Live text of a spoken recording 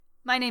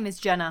My name is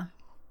Jenna.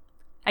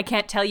 I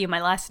can't tell you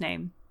my last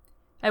name.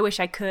 I wish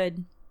I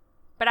could.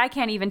 But I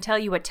can't even tell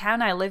you what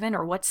town I live in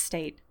or what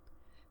state.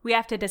 We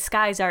have to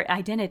disguise our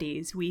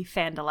identities, we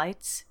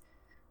Fandalites.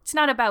 It's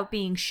not about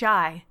being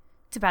shy.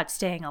 It's about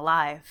staying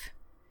alive.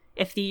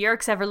 If the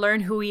Yeerks ever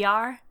learn who we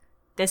are,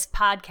 this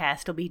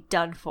podcast will be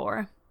done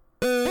for.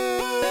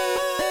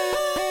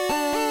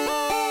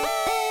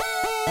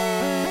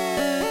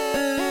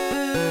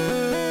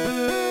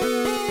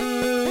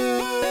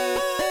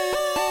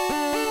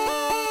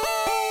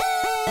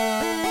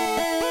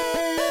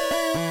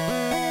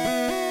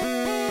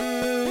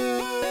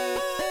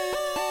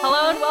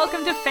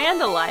 Welcome to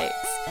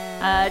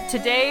Fandalites.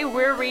 Today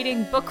we're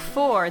reading Book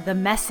 4, The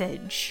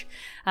Message.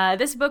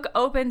 This book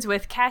opens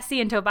with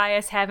Cassie and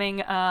Tobias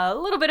having a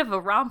little bit of a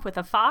romp with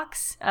a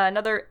fox,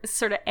 another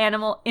sort of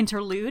animal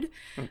interlude.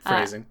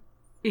 Phrasing.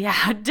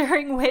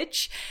 During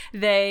which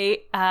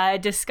they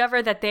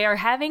discover that they are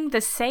having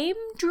the same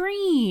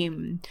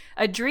dream.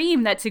 A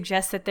dream that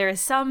suggests that there is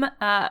some,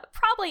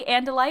 probably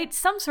Andalite,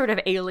 some sort of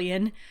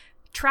alien,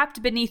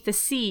 trapped beneath the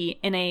sea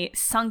in a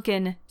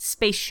sunken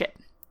spaceship.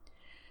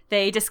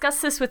 They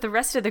discuss this with the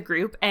rest of the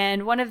group,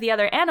 and one of the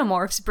other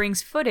Animorphs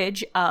brings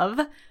footage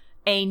of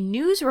a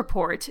news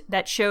report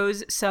that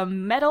shows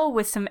some metal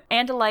with some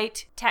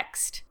Andalite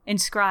text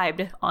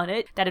inscribed on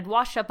it that had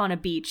washed up on a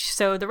beach.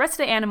 So the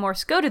rest of the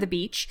Animorphs go to the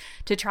beach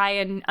to try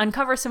and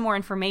uncover some more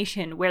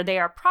information, where they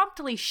are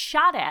promptly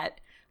shot at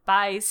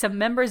by some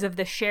members of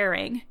the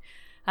Sharing.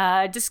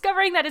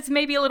 Discovering that it's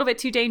maybe a little bit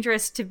too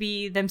dangerous to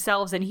be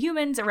themselves and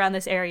humans around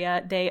this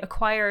area, they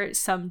acquire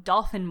some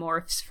dolphin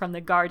morphs from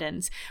the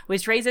gardens,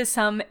 which raises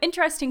some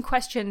interesting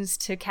questions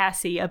to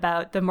Cassie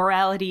about the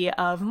morality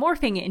of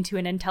morphing into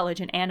an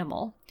intelligent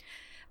animal.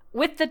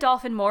 With the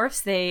dolphin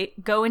morphs, they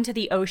go into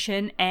the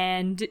ocean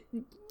and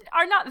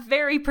are not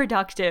very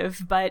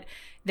productive, but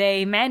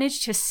they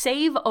manage to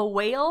save a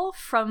whale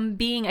from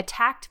being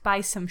attacked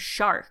by some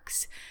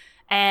sharks.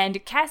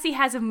 And Cassie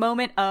has a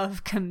moment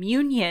of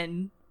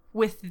communion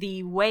with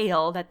the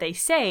whale that they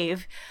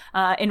save,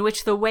 in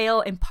which the whale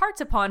imparts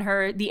upon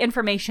her the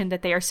information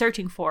that they are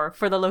searching for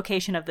the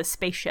location of the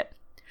spaceship.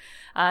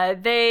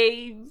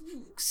 They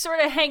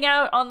sort of hang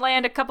out on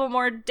land a couple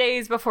more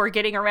days before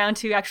getting around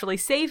to actually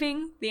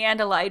saving the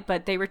Andalite,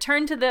 but they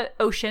return to the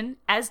ocean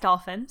as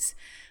dolphins,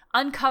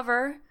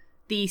 uncover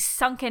the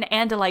sunken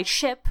Andalite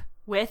ship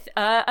with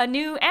a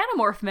new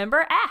Animorph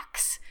member,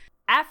 Axe.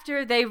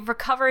 After they've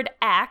recovered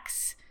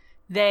Axe,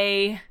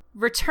 they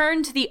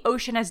return to the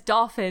ocean as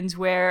dolphins,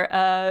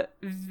 where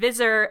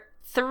Visor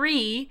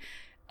 3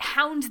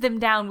 hounds them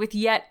down with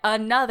yet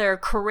another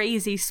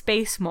crazy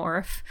space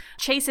morph,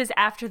 chases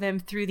after them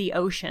through the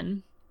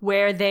ocean,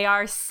 where they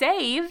are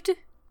saved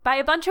by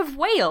a bunch of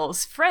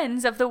whales,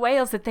 friends of the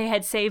whales that they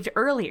had saved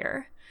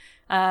earlier.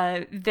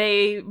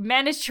 They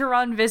manage to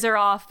run Visor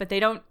off, but they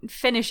don't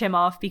finish him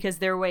off because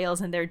they're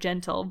whales and they're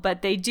gentle,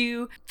 but they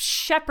do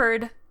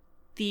shepherd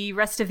the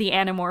rest of the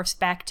Animorphs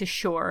back to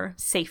shore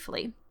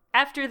safely.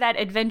 After that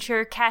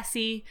adventure,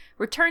 Cassie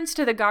returns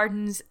to the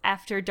gardens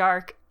after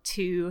dark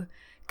to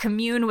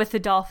commune with the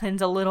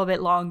dolphins a little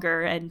bit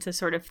longer and to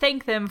sort of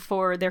thank them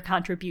for their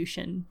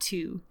contribution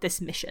to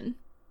this mission.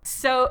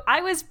 So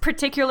I was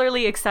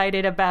particularly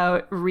excited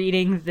about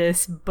reading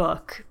this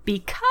book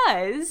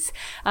because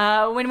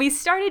when we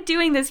started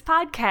doing this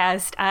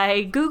podcast,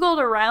 I Googled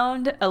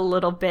around a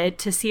little bit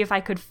to see if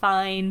I could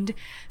find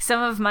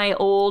some of my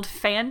old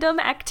fandom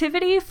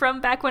activity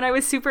from back when I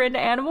was super into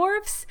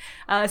Animorphs.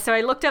 So I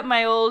looked up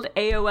my old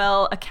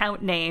AOL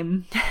account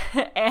name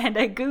and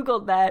I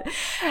Googled that,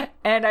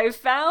 and I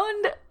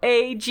found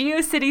a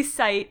GeoCities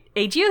site,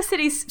 a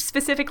GeoCities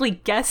specifically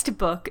guest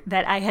book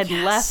that I had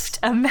left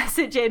a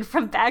message in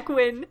from back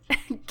when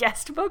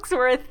guest books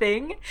were a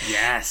thing.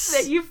 Yes.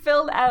 That you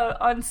filled out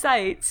on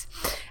sites.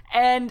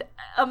 And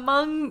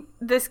among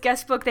this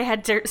guest book, they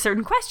had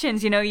certain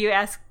questions. You know, you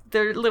ask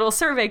the little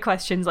survey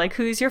questions like,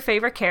 who's your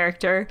favorite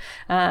character?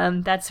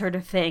 That sort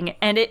of thing.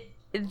 And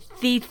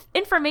the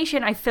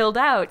information I filled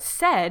out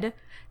said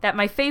that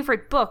my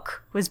favorite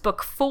book was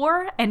book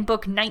 4 and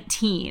book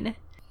 19.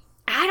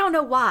 I don't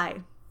know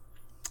why.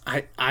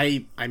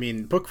 I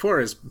mean, book 4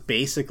 is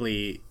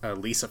basically a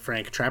Lisa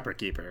Frank Trapper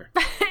Keeper.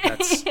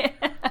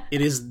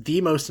 It is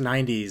the most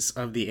 90s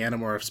of the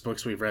Animorphs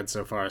books we've read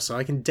so far, so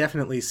I can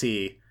definitely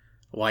see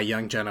why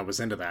young Jenna was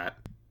into that.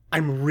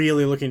 I'm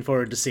really looking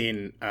forward to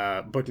seeing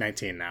book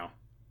 19 now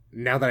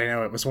that I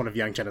know it was one of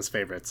young Jenna's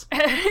favorites.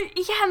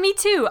 Yeah, me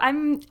too.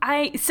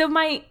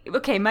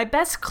 My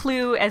best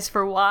clue as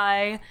for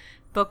why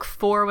book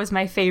 4 was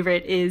my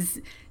favorite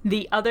is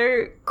the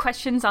other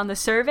questions on the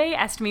survey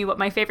asked me what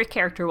my favorite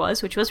character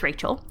was, which was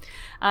Rachel.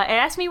 It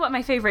asked me what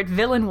my favorite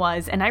villain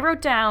was, and I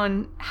wrote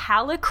down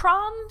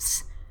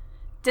Halicroms.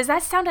 Does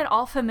that sound at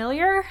all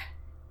familiar?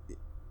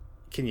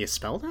 Can you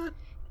spell that?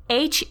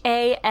 Halicroms.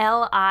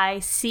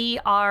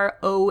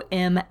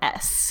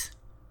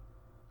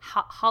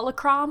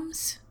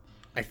 Halicroms?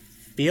 I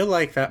feel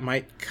like that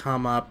might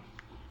come up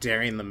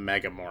during the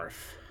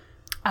Megamorph.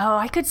 Oh,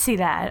 I could see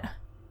that.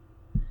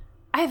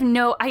 I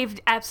have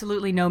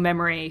absolutely no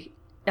memory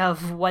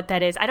of what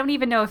that is. I don't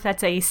even know if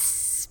that's a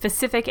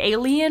specific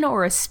alien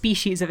or a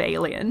species of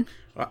alien.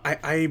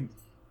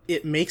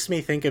 It makes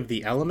me think of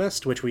the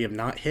Ellimist, which we have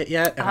not hit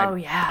yet. And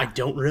I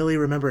don't really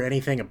remember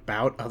anything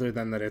about other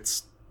than that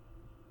it's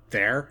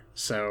there.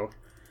 So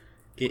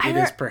it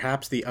is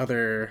perhaps the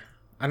other...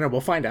 I don't know,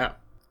 we'll find out.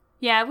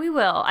 Yeah, we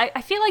will.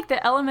 I feel like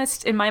the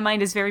Ellimist, in my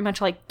mind, is very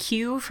much like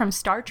Q from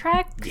Star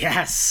Trek.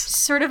 Yes!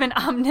 Sort of an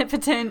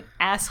omnipotent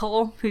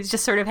asshole who's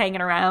just sort of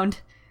hanging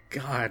around.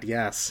 God,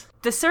 yes.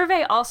 The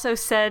survey also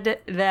said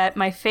that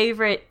my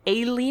favorite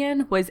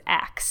alien was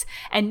Axe.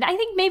 And I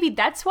think maybe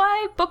that's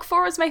why Book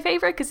 4 was my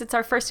favorite, because it's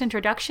our first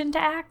introduction to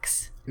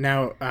Axe.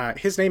 Now,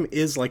 his name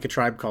is like A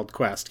Tribe Called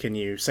Quest. Can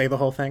you say the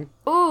whole thing?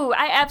 Ooh,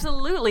 I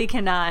absolutely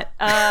cannot.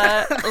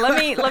 Let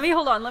me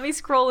hold on. Let me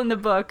scroll in the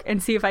book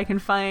and see if I can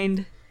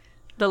find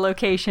the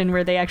location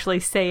where they actually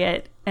say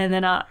it. And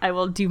then I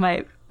will do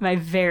my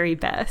very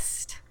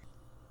best.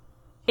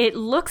 It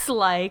looks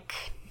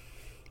like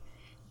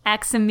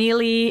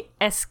Aximili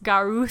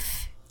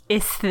Esgaruth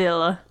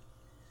Isthil.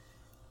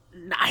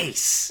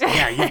 Nice.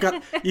 Yeah,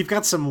 you've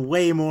got some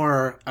way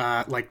more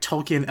like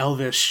Tolkien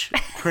Elvish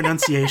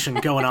pronunciation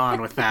going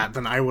on with that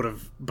than I would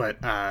have.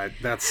 But I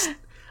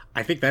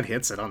think that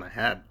hits it on the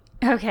head.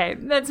 Okay,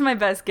 that's my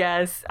best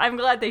guess. I'm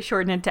glad they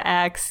shortened it to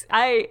Axe.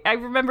 I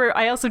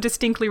also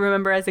distinctly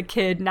remember as a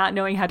kid not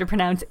knowing how to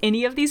pronounce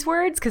any of these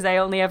words because I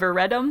only ever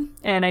read them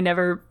and I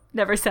never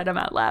said them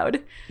out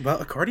loud.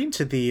 Well, according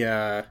to the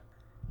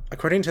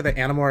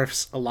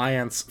Animorphs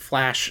Alliance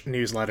Flash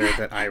newsletter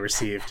that I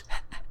received,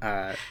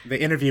 the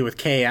interview with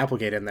Kay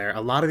Applegate in there, a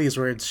lot of these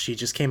words she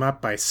just came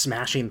up by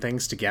smashing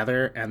things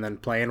together and then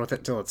playing with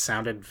it till it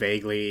sounded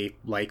vaguely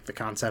like the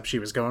concept she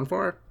was going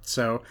for.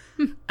 So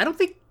I don't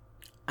think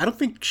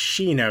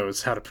she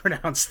knows how to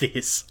pronounce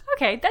these.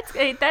 Okay,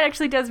 that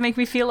actually does make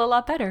me feel a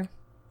lot better.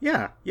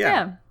 Yeah.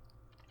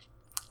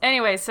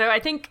 Anyway, so I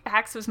think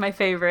Axe was my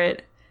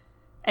favorite.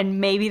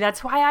 And maybe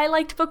that's why I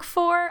liked Book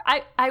 4.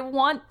 I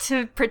want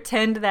to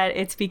pretend that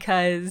it's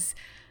because,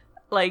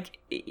 like,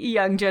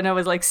 young Jenna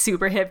was, like,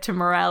 super hip to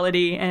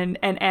morality and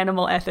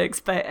animal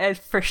ethics, but it's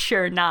for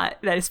sure not.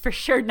 That is for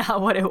sure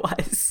not what it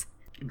was.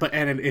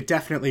 And it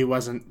definitely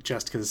wasn't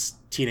just because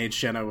teenage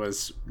Jenna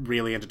was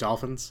really into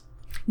dolphins.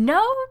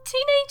 No,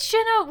 teenage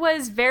Jenna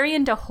was very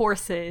into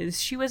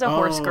horses. She was a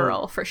horse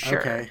girl, for sure.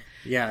 Okay.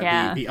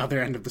 Yeah. The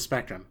other end of the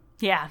spectrum.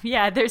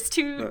 Yeah. There's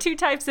two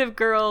types of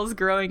girls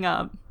growing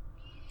up.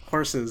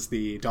 Horses,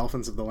 the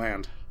dolphins of the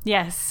land.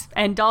 Yes,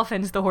 and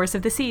dolphins, the horse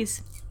of the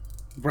seas.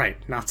 Right,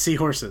 not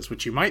seahorses,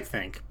 which you might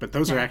think, but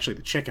those are actually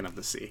the chicken of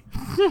the sea.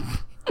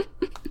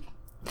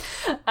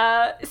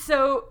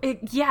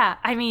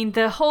 I mean,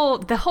 the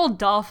whole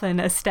dolphin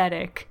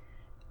aesthetic.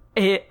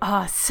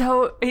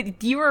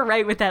 You were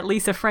right with that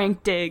Lisa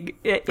Frank dig.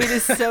 It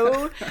is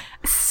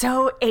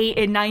so 8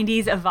 and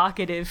 90s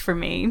evocative for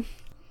me.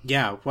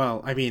 Yeah,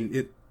 well, I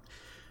mean,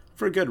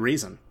 for a good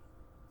reason.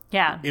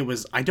 Yeah. It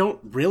was, I don't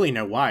really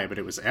know why, but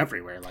it was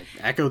everywhere. Like,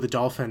 Echo the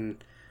Dolphin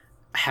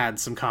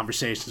had some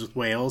conversations with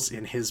whales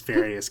in his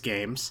various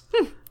games.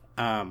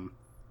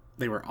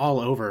 They were all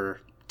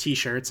over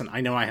t-shirts, and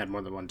I know I had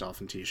more than one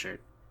dolphin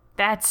t-shirt.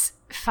 That's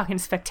fucking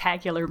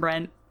spectacular,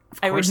 Brent.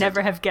 I would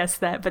never have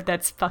guessed that, but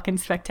that's fucking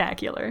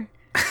spectacular.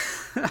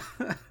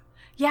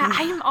 Yeah,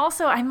 I'm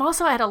also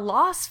at a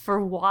loss for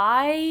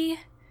why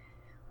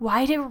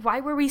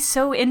were we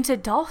so into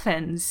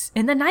dolphins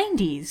in the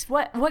 90s?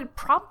 What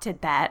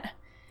prompted that?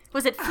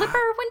 Was it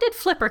Flipper? When did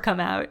Flipper come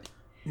out?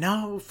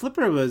 No,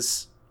 Flipper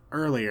was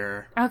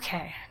earlier.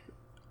 Okay.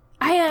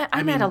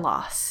 I'm at a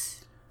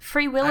loss.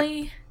 Free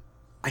Willy?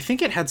 I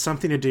think it had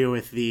something to do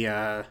with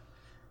the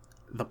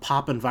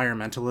pop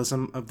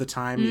environmentalism of the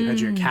time. You had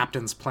your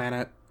Captain's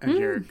Planet and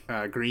your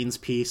Green's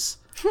Peace,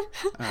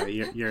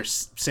 your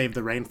Save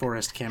the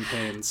Rainforest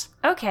campaigns.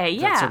 Okay,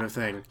 yeah. That sort of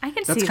thing. I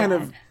can see that. That's kind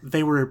of,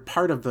 they were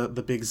part of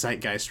the big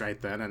zeitgeist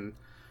right then. And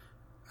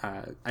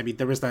I mean,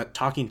 there was that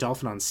talking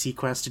dolphin on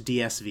Sequest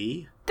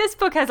DSV. This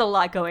book has a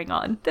lot going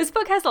on.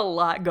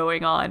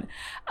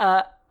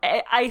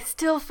 I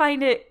still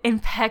find it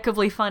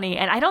impeccably funny,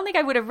 and I don't think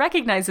I would have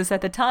recognized this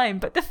at the time,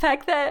 but the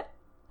fact that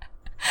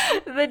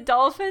the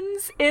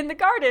dolphins in the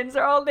gardens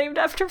are all named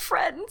after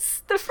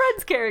Friends. The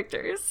Friends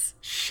characters.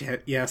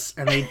 Shit, yes.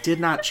 And they did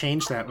not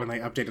change that when they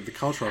updated the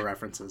cultural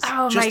references.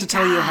 Oh, just to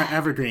tell you how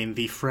evergreen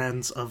the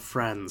Friends of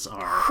Friends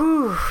are.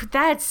 Whew,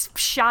 that's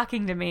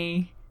shocking to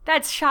me.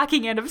 That's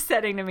shocking and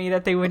upsetting to me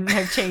that they wouldn't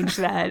have changed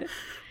that.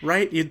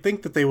 Right? You'd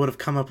think that they would have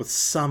come up with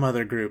some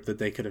other group that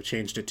they could have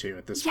changed it to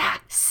at this point.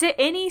 Yeah,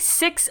 any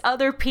 6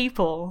 other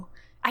people.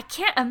 I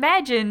can't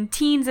imagine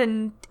teens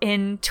in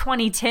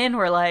 2010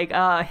 were like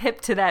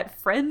hip to that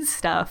Friends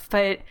stuff,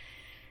 but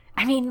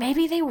I mean,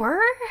 maybe they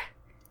were?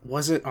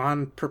 Was it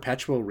on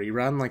perpetual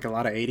rerun like a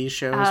lot of 80s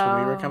shows when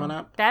we were coming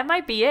up? That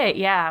might be it,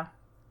 yeah.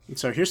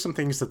 So here's some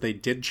things that they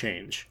did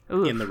change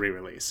in the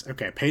re-release.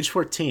 Okay, page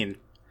 14.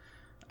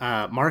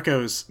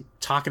 Marco's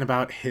talking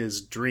about his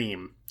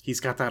dream.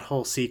 He's got that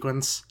whole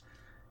sequence.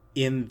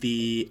 In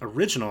the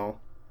original,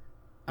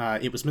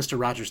 it was Mr.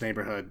 Rogers'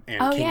 Neighborhood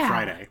and King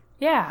Friday.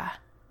 Yeah.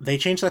 They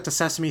changed that to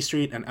Sesame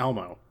Street and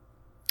Elmo.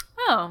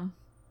 Oh.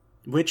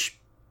 Which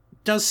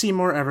does seem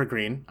more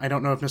evergreen. I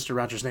don't know if Mr.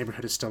 Rogers'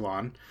 Neighborhood is still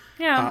on.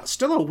 Yeah.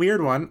 Still a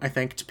weird one, I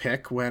think, to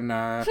pick when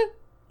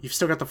you've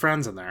still got the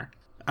Friends in there.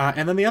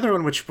 And then the other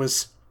one, which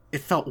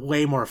it felt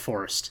way more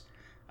forced.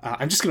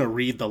 I'm just going to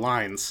read the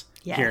lines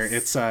here.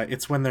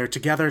 It's when they're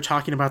together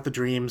talking about the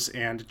dreams,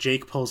 and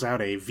Jake pulls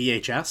out a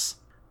VHS.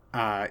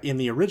 In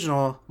the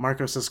original,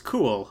 Marco says,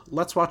 "Cool,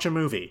 let's watch a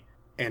movie."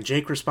 And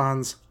Jake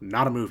responds,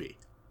 "Not a movie."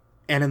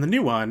 And in the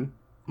new one,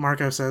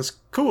 Marco says,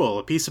 "Cool,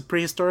 a piece of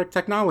prehistoric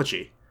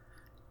technology."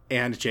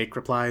 And Jake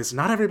replies,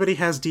 "Not everybody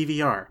has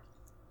DVR."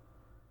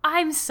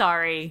 I'm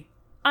sorry,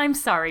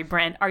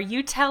 Brent. Are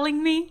you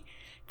telling me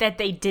that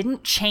they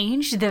didn't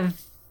change the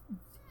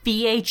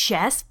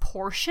VHS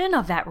portion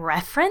of that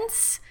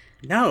reference?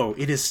 No,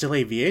 it is still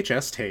a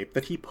VHS tape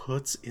that he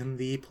puts in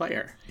the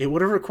player. It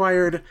would have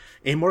required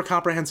a more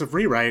comprehensive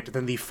rewrite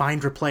than the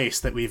find replace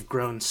that we've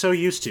grown so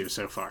used to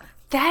so far.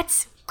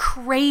 That's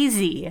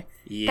crazy.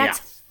 Yeah. That's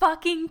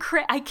fucking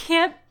crazy.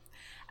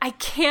 I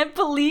can't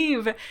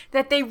believe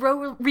that they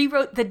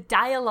rewrote the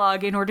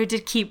dialogue in order to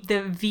keep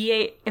the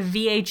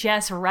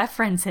VHS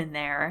reference in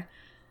there.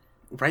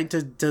 Right?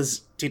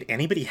 Did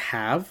anybody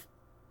have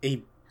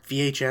a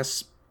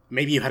VHS?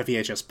 Maybe you had a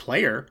VHS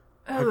player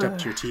hooked up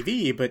to your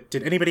TV, but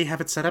did anybody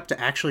have it set up to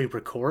actually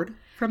record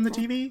from the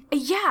TV?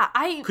 Yeah,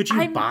 Could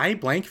you buy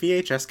blank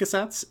VHS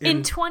cassettes?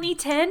 In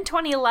 2010,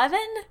 2011?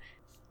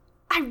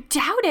 I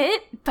doubt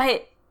it,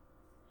 but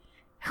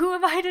who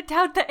am I to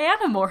doubt the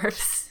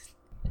Animorphs?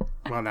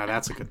 Well, now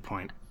that's a good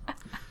point.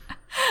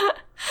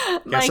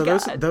 My so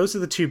God. those are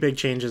the two big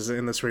changes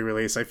in this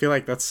re-release. I feel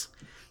like that's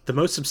the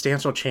most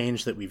substantial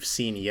change that we've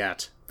seen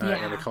yet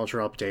in the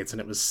cultural updates,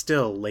 and it was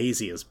still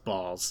lazy as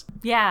balls.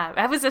 Yeah,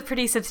 that was a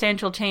pretty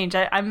substantial change.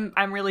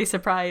 I'm really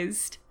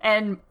surprised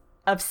and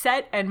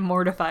upset and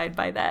mortified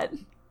by that.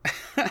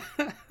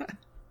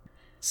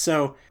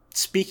 So,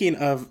 speaking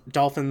of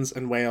dolphins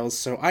and whales,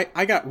 so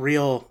I got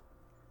real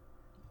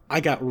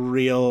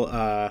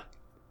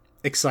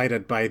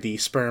excited by the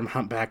sperm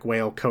humpback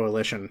whale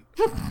coalition.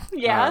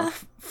 Yeah.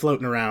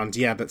 Floating around,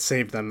 that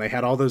saved them. They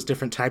had all those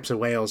different types of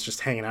whales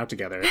just hanging out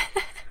together.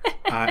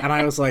 And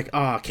I was like,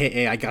 "Oh,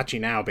 K.A., I got you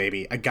now,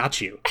 baby. I got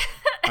you."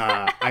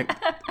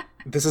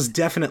 This is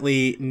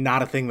definitely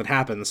not a thing that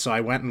happens, so I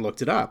went and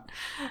looked it up.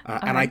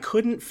 And I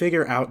couldn't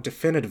figure out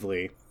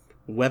definitively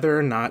whether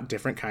or not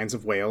different kinds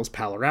of whales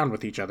pal around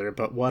with each other,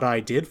 but what I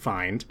did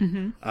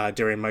find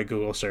during my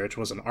Google search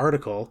was an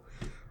article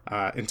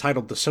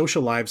entitled "The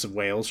Social Lives of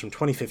Whales" from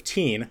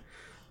 2015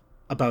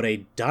 about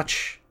a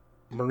Dutch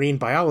marine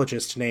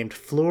biologist named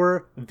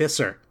Floor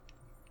Visser.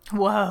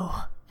 Whoa.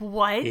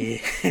 What?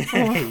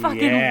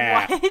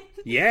 Yeah. What?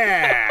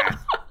 Yeah.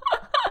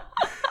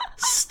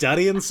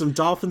 Studying some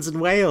dolphins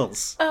and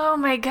whales. Oh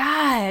my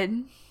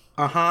God.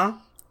 Uh-huh.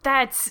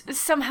 That's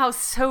somehow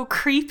so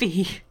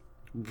creepy.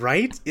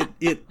 Right?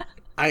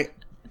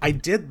 I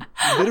did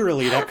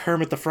literally that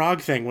Kermit the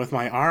Frog thing with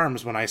my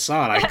arms when I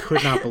saw it. I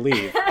could not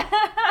believe.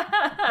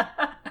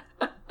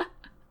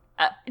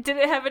 Did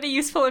it have any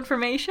useful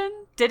information?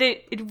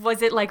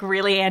 Was it like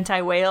really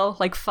anti-whale?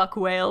 Like fuck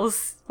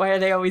whales? Why are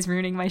they always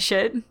ruining my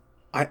shit?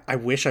 I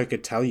wish I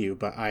could tell you,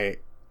 but I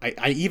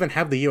even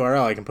have the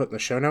URL I can put in the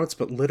show notes,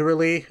 but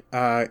literally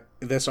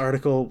this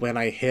article, when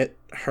I hit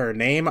her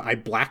name, I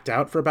blacked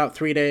out for about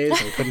 3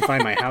 days and couldn't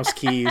find my house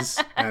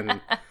keys,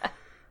 and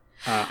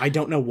I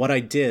don't know what I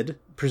did.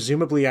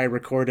 Presumably I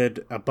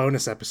recorded a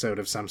bonus episode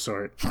of some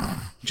sort,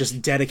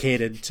 just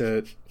dedicated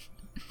to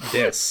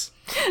this.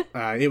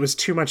 It was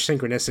too much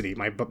synchronicity.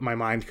 My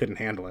mind couldn't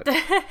handle it.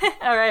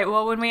 All right,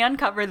 well, when we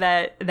uncover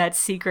that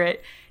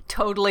secret,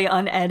 totally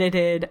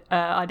unedited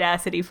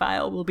Audacity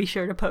file, we'll be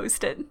sure to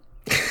post it.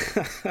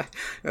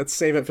 Let's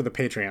save it for the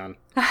Patreon.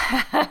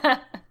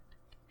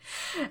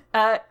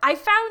 I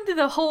found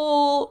the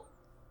whole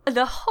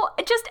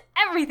just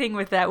everything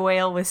with that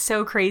whale was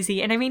so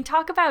crazy. And I mean,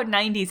 talk about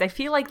 90s. I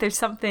feel like there's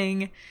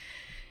something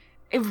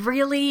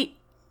really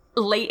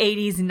late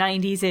 80s,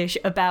 90s-ish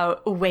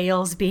about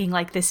whales being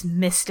like this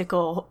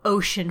mystical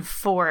ocean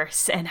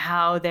force, and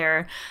how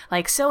they're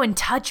like so in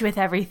touch with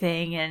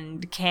everything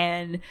and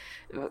can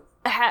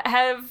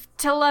have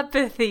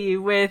telepathy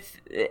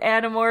with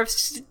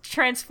animorphs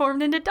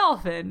transformed into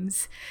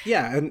dolphins.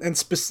 Yeah, and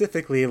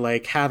specifically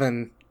like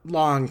having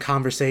long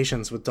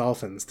conversations with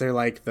dolphins. They're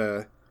like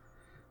the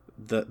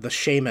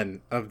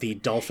shaman of the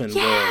dolphin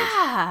world.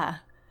 Yeah,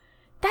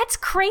 that's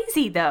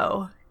crazy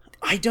though.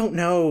 I don't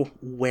know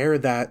where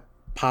that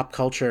pop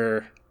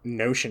culture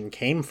notion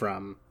came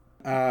from.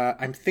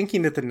 I'm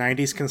thinking that the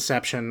 90s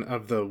conception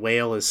of the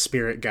whale as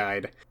spirit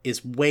guide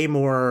is way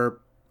more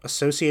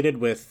associated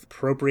with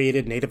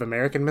appropriated Native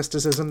American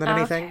mysticism than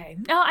anything. Okay.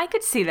 Oh, I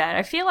could see that.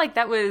 I feel like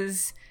that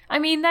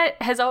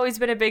has always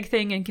been a big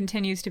thing and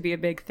continues to be a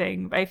big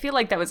thing. I feel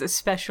like that was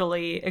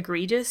especially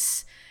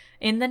egregious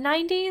in the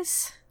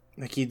 90s.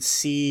 Like you'd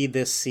see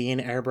this scene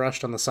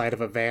airbrushed on the side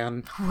of a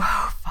van.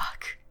 Whoa,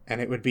 fuck. And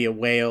it would be a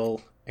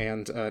whale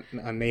and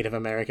a Native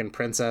American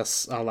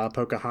princess a la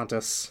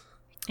Pocahontas.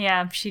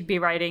 Yeah, she'd be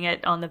writing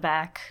it on the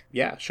back.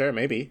 Yeah, sure,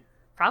 maybe.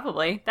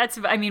 Probably.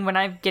 When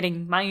I'm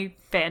getting my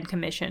fan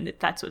commissioned,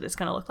 that's what it's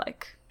going to look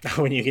like.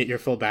 When you get your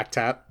full back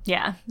tap?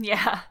 Yeah.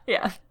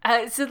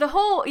 So the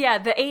whole,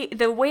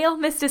 the whale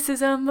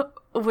mysticism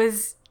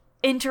was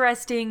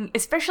interesting,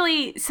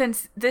 especially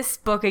since this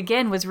book,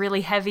 again, was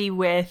really heavy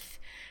with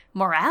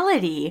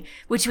morality,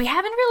 which we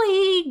haven't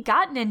really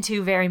gotten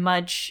into very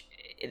much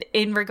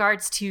in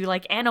regards to,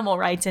 like, animal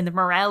rights and the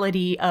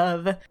morality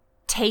of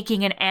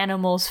taking an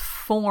animal's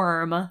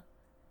form.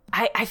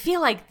 I feel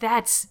like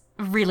that's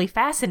really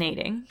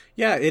fascinating.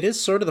 Yeah, it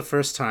is sort of the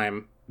first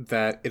time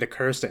that it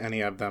occurs to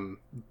any of them,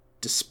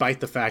 despite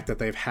the fact that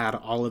they've had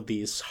all of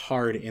these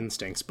hard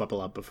instincts bubble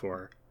up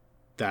before,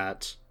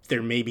 that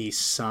there may be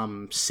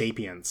some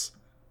sapience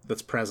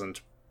that's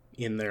present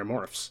in their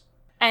morphs.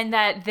 And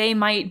that they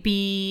might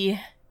be,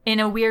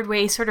 in a weird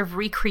way, sort of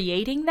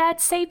recreating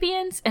that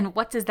sapience. And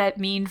what does that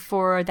mean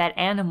for that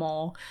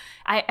animal?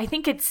 I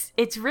think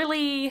it's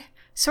really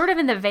sort of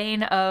in the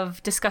vein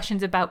of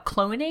discussions about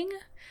cloning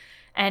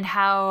and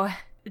how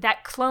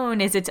that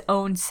clone is its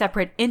own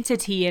separate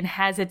entity and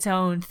has its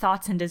own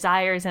thoughts and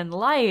desires and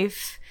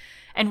life.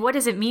 And what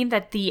does it mean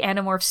that the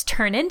Animorphs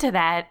turn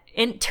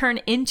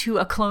into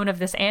a clone of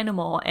this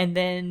animal and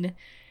then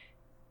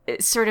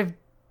sort of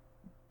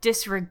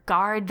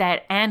disregard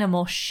that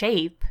animal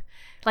shape?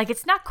 Like,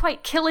 it's not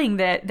quite killing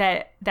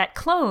that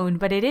clone,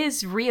 but it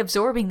is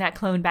reabsorbing that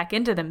clone back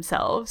into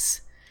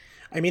themselves.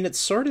 I mean, it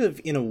sort of,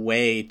 in a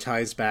way,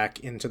 ties back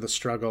into the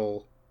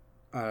struggle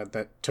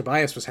that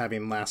Tobias was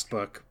having last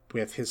book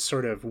with his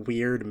sort of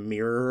weird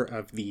mirror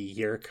of the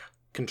Yeerk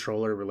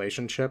controller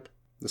relationship.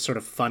 The sort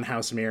of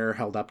funhouse mirror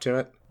held up to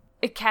it.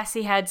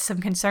 Cassie had some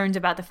concerns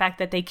about the fact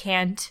that they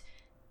can't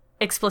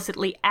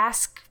explicitly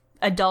ask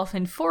a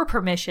dolphin for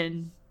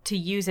permission to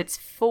use its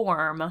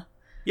form.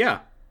 Yeah,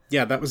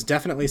 that was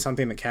definitely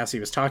something that Cassie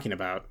was talking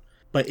about.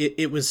 But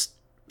it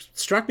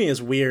struck me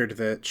as weird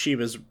that she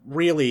was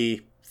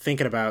really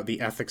thinking about the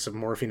ethics of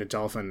morphing a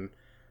dolphin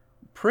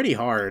pretty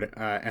hard,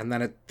 and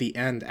then at the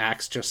end,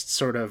 Axe just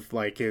sort of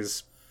like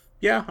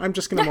I'm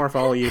just gonna morph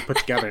all of you put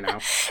together now.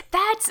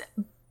 That's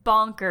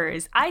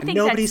bonkers. I think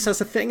nobody says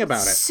a thing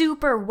about it.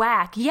 Super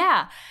whack.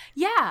 Yeah.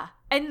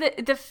 And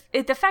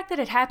the fact that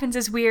it happens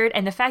is weird,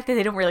 and the fact that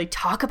they don't really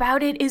talk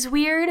about it is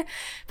weird.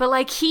 But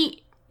like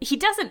he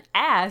doesn't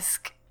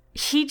ask.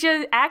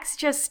 Axe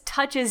just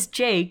touches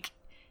Jake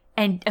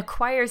and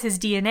acquires his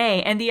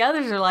DNA, and the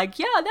others are like,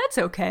 yeah, that's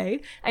okay.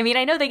 I mean,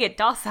 I know they get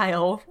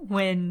docile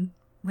when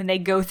they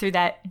go through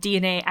that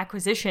DNA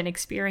acquisition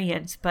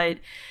experience, but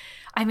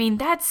I mean,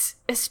 that's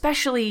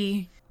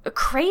especially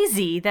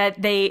crazy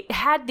that they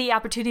had the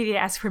opportunity to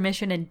ask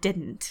permission and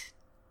didn't.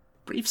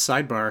 Brief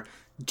sidebar.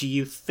 Do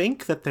you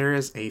think that there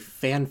is a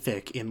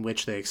fanfic in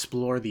which they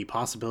explore the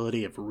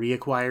possibility of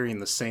reacquiring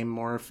the same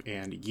morph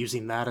and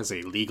using that as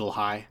a legal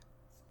high?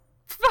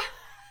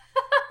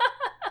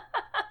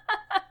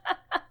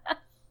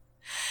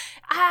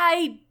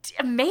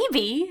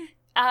 Maybe.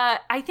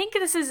 I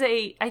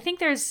think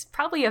there's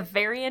probably a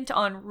variant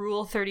on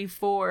Rule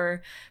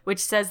 34, which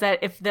says that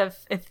if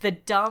the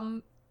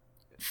dumb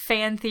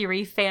fan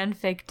theory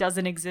fanfic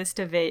doesn't exist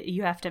of it,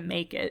 you have to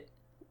make it.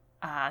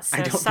 I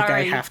don't think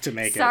I have to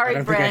make it. Sorry, I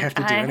don't Brent. think I have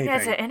to do anything. I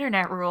think that's an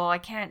internet rule.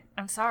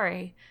 I'm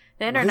sorry.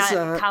 The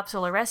internet cops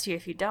will arrest you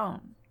if you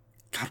don't.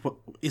 God,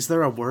 is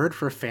there a word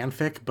for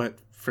fanfic, but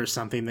for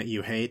something that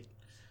you hate?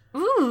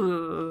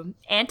 Ooh,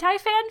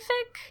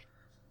 anti-fanfic?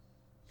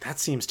 That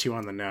seems too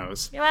on the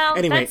nose. Well,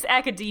 anyway. That's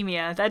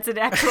academia. That's an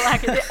actual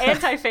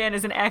anti-fan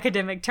is an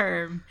academic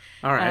term.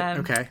 All right,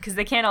 okay. Because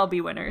they can't all be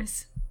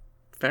winners.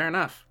 Fair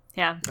enough.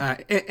 Yeah.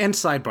 And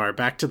sidebar,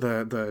 back to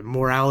the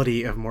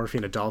morality of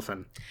morphing a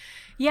dolphin.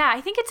 Yeah,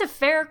 I think it's a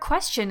fair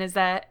question, is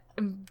that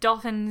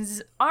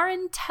dolphins are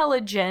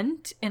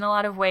intelligent in a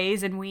lot of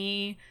ways, and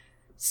we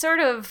sort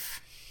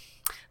of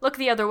look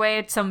the other way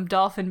at some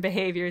dolphin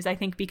behaviors, I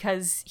think,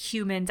 because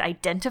humans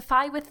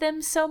identify with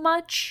them so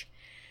much.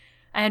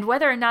 And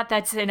whether or not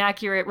that's an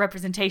accurate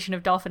representation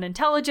of dolphin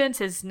intelligence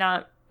is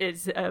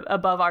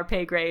above our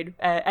pay grade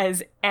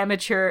as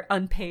amateur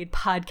unpaid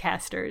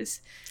podcasters.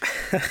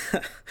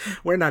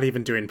 We're not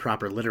even doing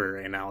proper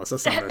literary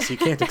analysis on this. You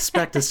can't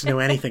expect us to know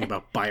anything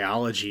about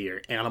biology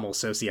or animal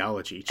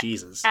sociology.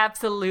 Jesus.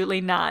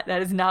 Absolutely not.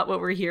 That is not what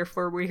we're here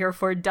for. We're here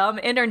for dumb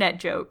internet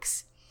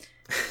jokes.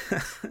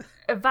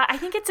 But I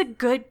think it's a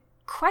good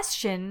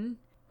question,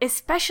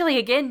 especially,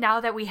 again,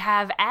 now that we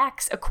have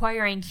Axe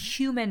acquiring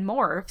human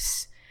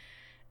morphs,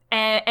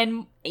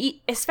 and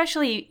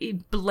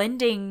especially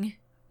blending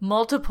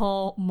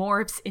multiple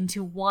morphs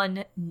into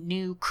one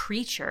new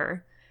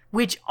creature,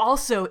 which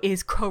also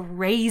is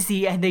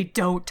crazy and they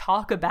don't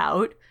talk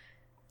about.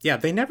 Yeah,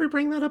 they never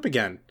bring that up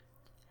again.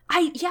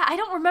 I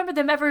don't remember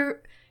them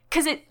ever,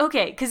 because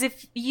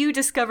if you're an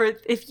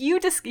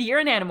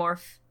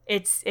Animorph,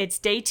 it's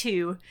day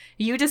 2,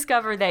 you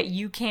discover that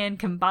you can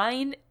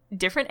combine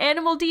different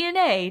animal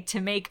DNA to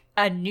make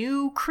a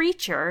new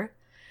creature.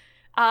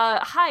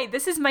 Hi,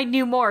 this is my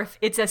new morph.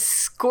 It's a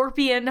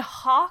scorpion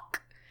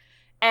hawk,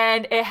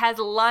 and it has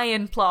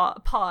lion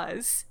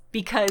paws.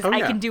 because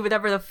I can do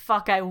whatever the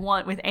fuck I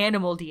want with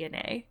animal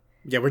DNA.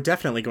 Yeah, we're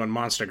definitely going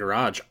Monster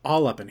Garage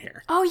all up in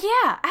here. Oh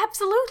yeah,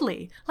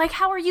 absolutely. Like,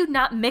 how are you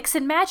not mix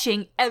and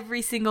matching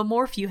every single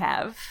morph you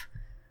have?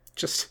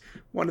 Just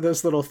one of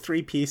those little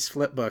 3-piece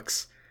flip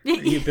books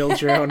where you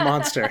build your own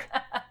monster.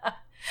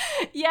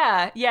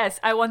 Yeah, yes.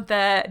 I want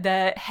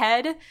the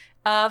head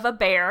of a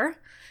bear,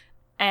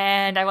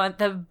 and I want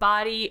the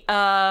body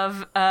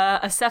of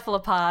a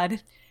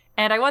cephalopod,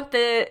 and I want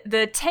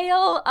the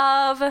tail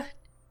of...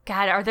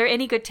 God, are there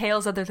any good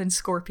tails other than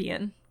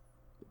Scorpion?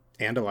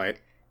 Andalite.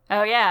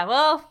 Oh yeah,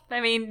 well,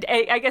 I mean,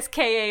 I guess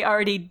KA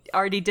already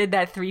did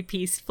that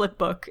 3-piece flip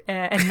book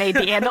and made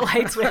the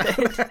Andalites with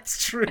it.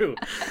 That's true.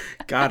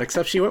 God,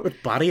 except she went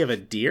with body of a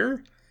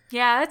deer?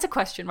 Yeah, that's a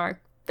question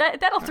mark.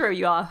 That'll throw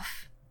you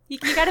off. You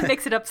gotta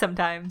mix it up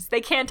sometimes.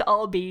 They can't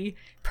all be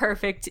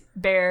perfect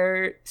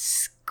bear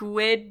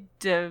squid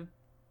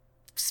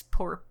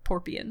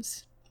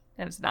porpians.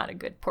 That was not a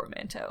good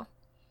portmanteau.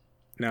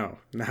 No,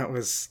 that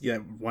was,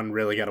 one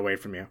really got away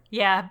from you.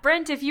 Yeah,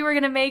 Brent, if you were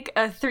going to make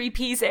a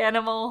 3-piece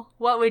animal,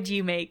 what would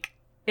you make?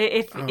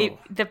 If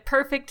the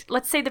perfect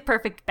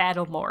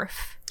battle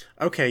morph.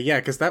 Okay, yeah,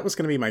 because that was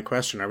going to be my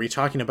question. Are we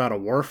talking about a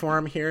war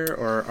form here,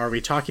 or are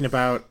we talking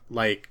about,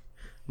 like,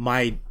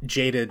 my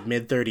jaded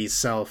mid-30s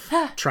self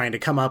trying to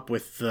come up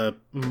with the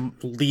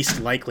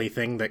least likely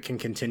thing that can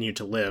continue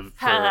to live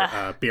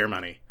for beer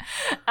money?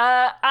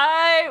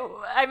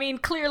 I mean,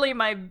 clearly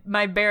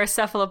my bear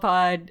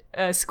cephalopod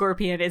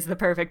scorpion is the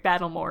perfect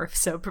battle morph,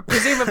 so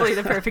presumably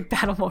the perfect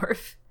battle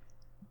morph.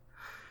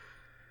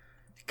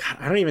 God,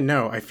 I don't even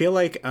know. I feel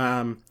like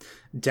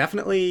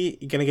definitely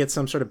gonna get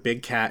some sort of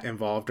big cat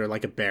involved, or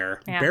like a bear.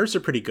 Yeah. Bears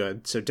are pretty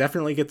good, so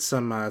definitely get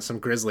some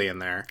grizzly in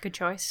there. Good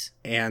choice.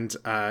 And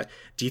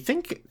do you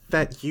think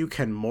that you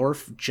can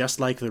morph just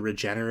like the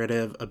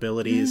regenerative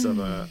abilities of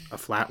a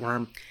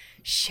flatworm?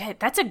 Shit,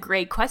 that's a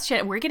great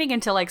question. We're getting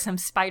into like some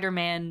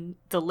Spider-Man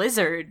the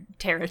Lizard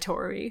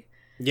territory.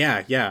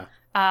 Yeah.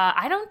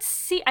 I don't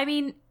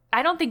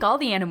think all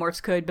the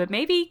Animorphs could, but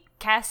maybe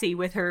Cassie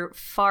with her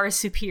far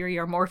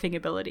superior morphing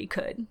ability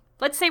could.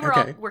 Let's say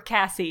we're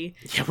Cassie.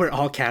 Yeah, we're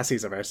all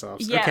Cassies of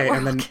ourselves. Yeah, okay,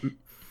 and then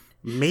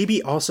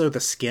maybe also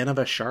the skin of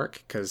a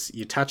shark, because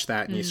you touch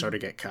that and you sort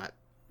of get cut.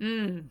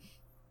 Mm.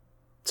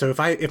 So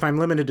if I'm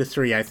limited to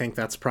 3, I think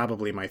that's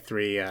probably my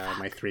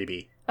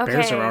 3B. Okay.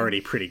 Bears are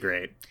already pretty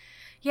great.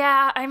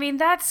 Yeah, I mean,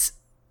 that's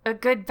a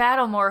good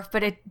battle morph,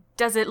 but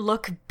does it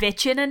look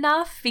bitchin'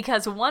 enough?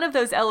 Because one of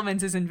those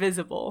elements is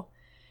invisible.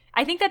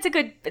 I think that's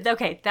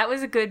that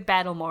was a good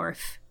battle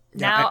morph.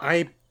 Yeah, now,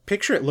 I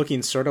picture it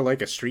looking sort of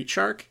like a street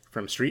shark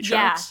from Street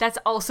Sharks. Yeah, that's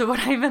also what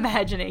I'm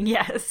imagining,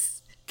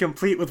 yes.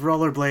 Complete with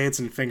rollerblades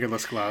and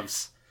fingerless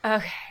gloves.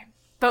 Okay.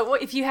 But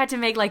what if you had to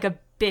make like a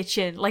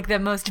bitchin', like the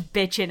most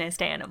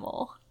bitchinest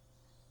animal?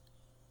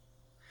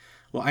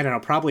 Well, I don't know,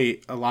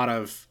 probably a lot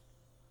of...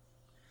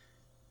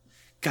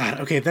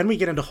 God, okay, then we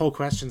get into whole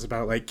questions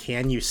about, like,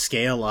 can you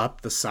scale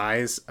up the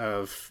size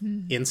of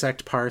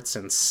insect parts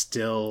and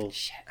still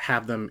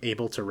have them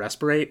able to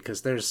respirate?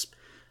 Because there's,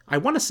 I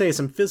want to say,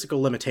 some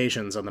physical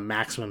limitations on the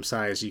maximum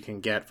size you can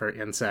get for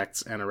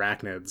insects and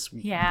arachnids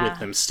with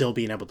them still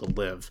being able to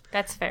live.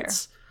 That's fair.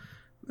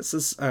 This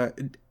is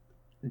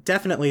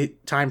definitely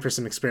time for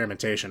some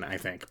experimentation, I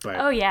think. But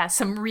oh, yeah,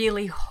 some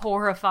really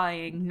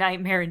horrifying,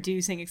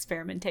 nightmare-inducing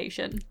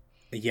experimentation.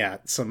 Yeah,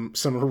 some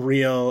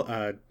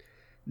real...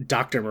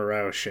 Dr.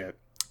 Moreau shit.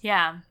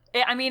 Yeah.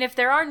 I mean, if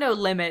there are no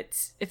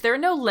limits,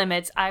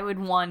 I would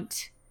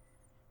want...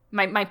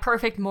 My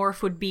perfect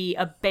morph would be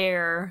a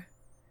bear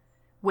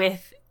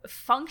with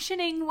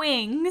functioning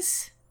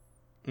wings.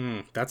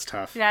 That's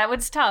tough. That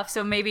was tough.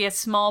 So maybe a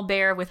small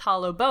bear with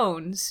hollow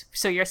bones.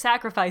 So you're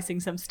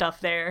sacrificing some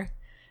stuff there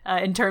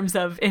in terms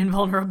of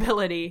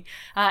invulnerability.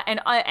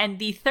 And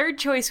the third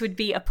choice would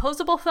be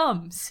opposable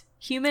thumbs.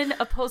 Human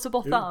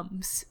opposable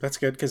thumbs. That's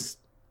good, because,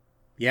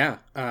 yeah,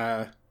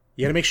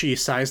 you gotta make sure you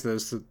size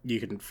those so you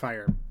can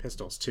fire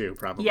pistols too,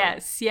 probably.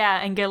 Yes,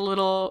 yeah, and get a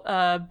little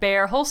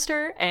bear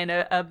holster and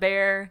a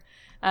bear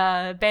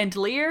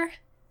bandolier.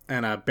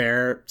 And a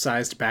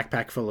bear-sized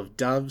backpack full of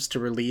doves to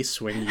release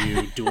when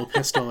you dual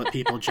pistol at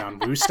people John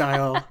Woo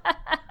style.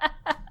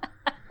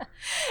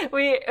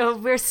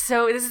 This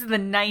is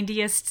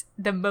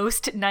the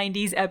most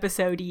 90s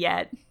episode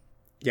yet.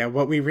 Yeah,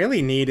 what we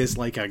really need is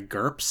like a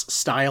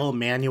GURPS-style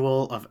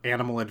manual of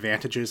animal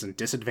advantages and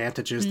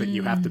disadvantages that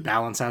you have to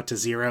balance out to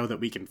 0 that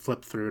we can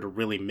flip through to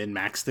really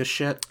min-max this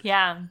shit.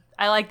 Yeah,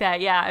 I like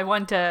that. Yeah,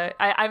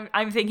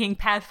 I'm thinking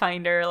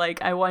Pathfinder,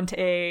 like I want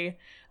a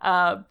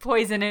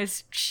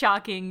poisonous,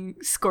 shocking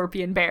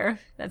scorpion bear.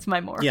 That's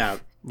my morph. Yeah,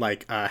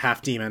 like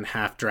half demon,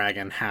 half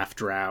dragon, half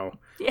drow.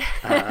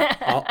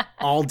 Yeah.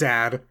 All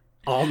dad,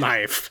 all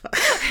knife.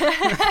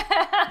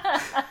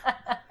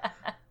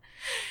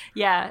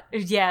 Yeah,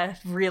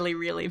 really,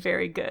 really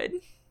very good.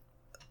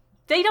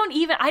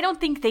 I don't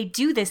think they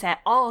do this at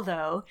all,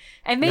 though.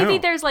 And maybe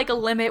there's like a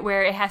limit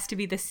where it has to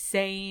be the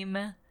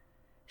same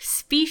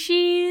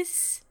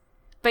species.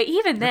 But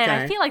even then,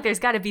 Okay. I feel like there's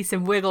got to be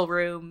some wiggle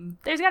room.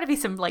 There's got to be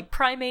some like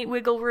primate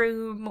wiggle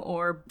room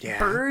or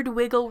bird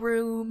wiggle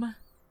room.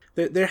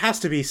 There has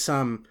to be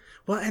some.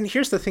 Well, and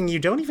here's the thing: you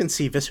don't even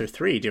see Visser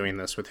 3 doing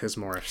this with his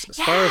morphs, as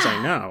far as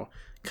I know,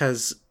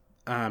 because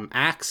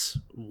Axe,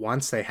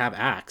 once they have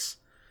Axe,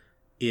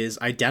 is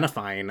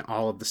identifying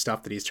all of the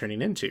stuff that he's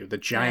turning into. The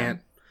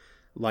giant,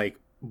 like,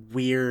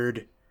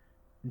 weird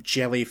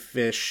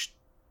jellyfish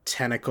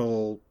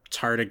tentacle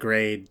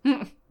tardigrade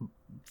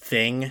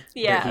thing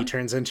that he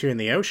turns into in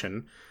the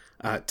ocean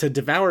to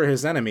devour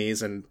his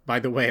enemies. And by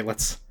the way,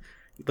 let's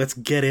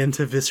get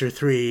into Visser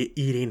 3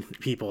 eating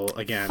people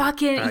again.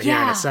 Fucking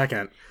here in a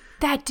second.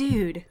 That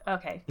dude.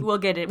 Okay, we'll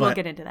get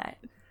into that.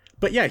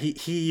 But yeah,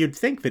 you'd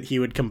think that he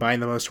would combine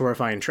the most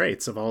horrifying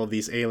traits of all of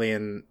these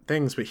alien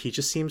things, but he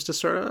just seems to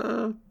sort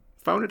of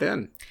phone it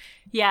in.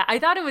 Yeah, I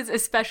thought it was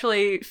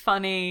especially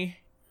funny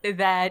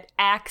that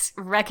Axe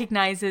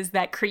recognizes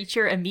that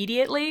creature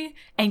immediately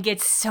and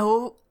gets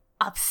so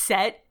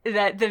upset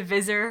that the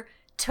Visser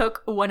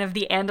took one of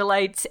the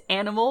Andalites'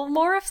 animal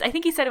morphs. I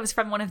think he said it was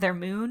from one of their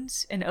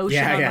moons, an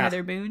ocean on one of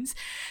their moons.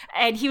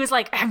 And he was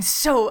like,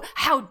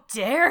 how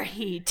dare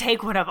he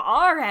take one of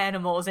our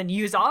animals and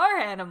use our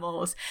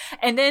animals?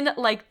 And then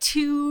like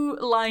 2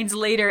 lines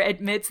later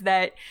admits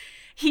that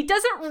he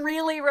doesn't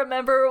really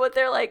remember what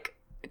they're like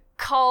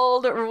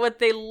called or what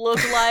they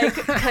look like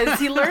because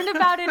he learned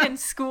about it in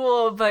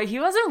school, but he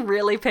wasn't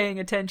really paying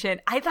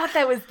attention. I thought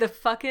that was the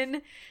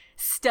fucking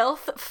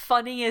stealth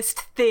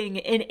funniest thing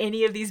in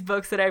any of these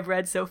books that I've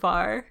read so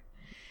far.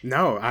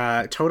 No,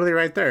 totally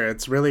right there.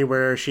 It's really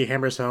where she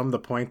hammers home the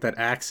point that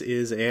Axe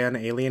is an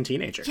alien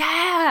teenager.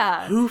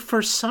 Yeah. Who,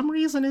 for some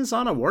reason, is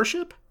on a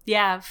warship?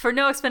 Yeah, for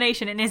no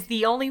explanation, and is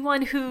the only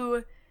one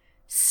who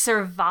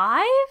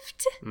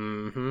survived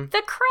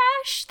the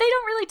crash. They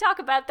don't really talk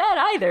about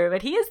that either,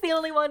 but he is the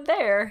only one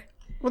there.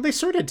 Well, they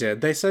sort of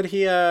did. They said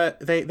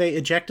they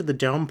ejected the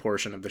dome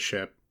portion of the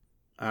ship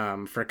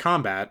for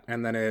combat,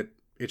 and then it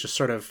just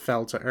sort of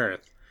fell to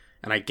Earth.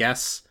 And I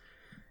guess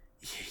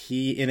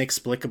he,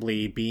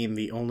 inexplicably being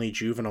the only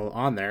juvenile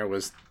on there,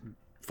 was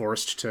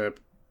forced to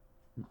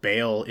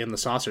bail in the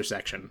saucer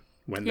section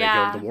when they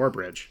go to the war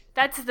bridge.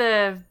 That's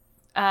the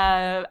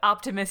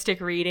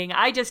optimistic reading.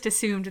 I just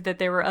assumed that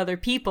there were other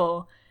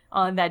people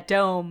on that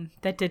dome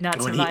that did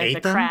not survive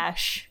the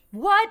crash.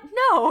 What?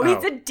 No,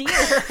 he's a deer.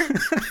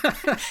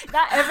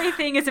 Not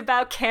everything is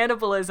about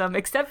cannibalism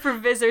except for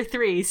Visser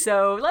 3.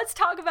 So let's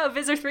talk about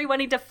Visser 3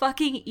 wanting to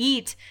fucking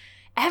eat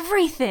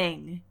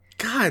everything.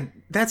 God,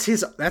 that's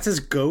his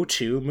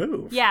go-to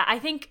move. Yeah, I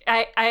think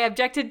I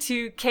objected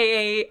to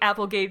K.A.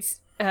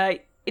 Applegate's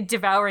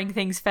devouring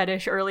things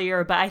fetish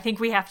earlier, but I think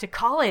we have to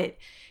call it,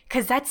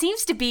 because that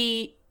seems to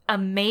be a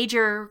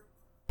major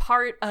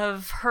part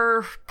of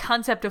her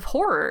concept of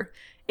horror,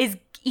 is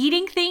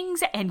eating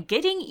things and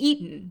getting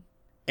eaten.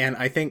 And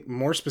I think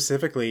more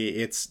specifically,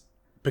 it's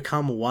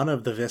become one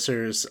of the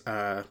Visser's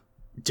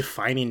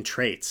defining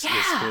traits,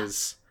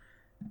 is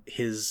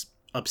his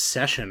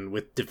obsession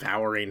with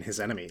devouring his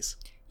enemies.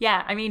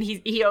 Yeah, I mean,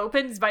 he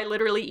opens by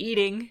literally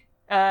eating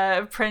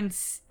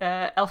Prince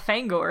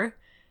Elfangor.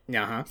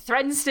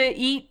 Threatens to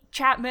eat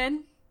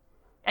Chapman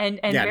and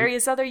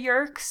various other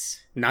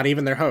Yeerks. Not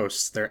even their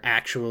hosts, they're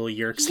actual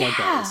Yeerk slug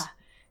bellies.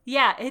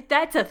 Yeah,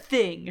 that's a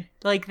thing.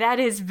 Like, that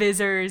is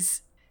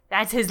Visser's,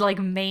 that's his, like,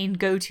 main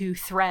go-to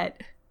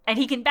threat. And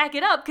he can back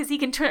it up because he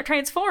can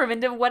transform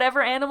into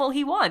whatever animal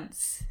he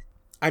wants.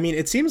 I mean,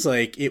 it seems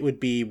like it would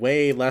be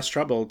way less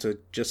trouble to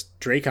just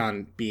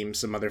Dracon beam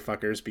some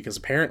motherfuckers, because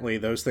apparently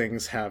those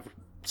things have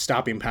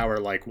stopping power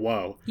like,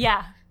 whoa.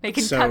 Yeah, they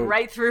can cut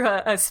right through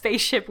a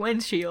spaceship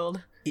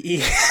windshield.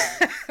 Yeah.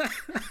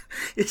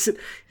 Is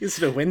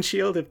it a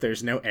windshield if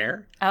there's no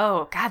air?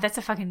 Oh, God, that's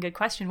a fucking good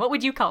question. What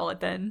would you call it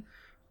then?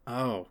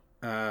 Oh,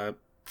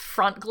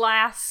 front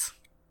glass?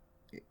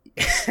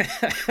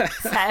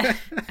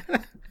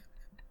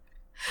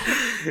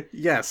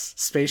 Yes,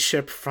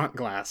 spaceship front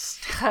glass.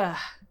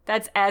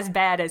 That's as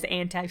bad as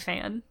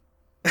anti-fan.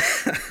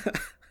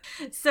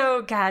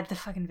 So, God, the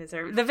fucking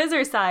Visser. The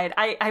Visser side,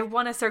 I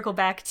want to circle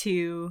back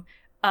to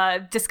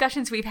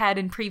discussions we've had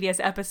in previous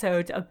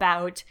episodes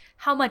about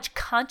how much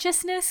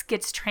consciousness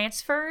gets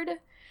transferred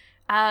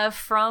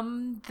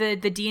from the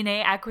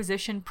DNA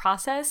acquisition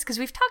process. Because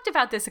we've talked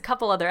about this a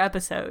couple other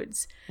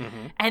episodes.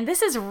 Mm-hmm. And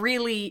this is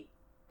really,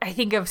 I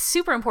think, a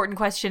super important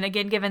question,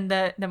 again, given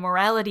the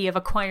morality of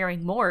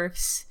acquiring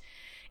morphs.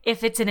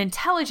 If it's an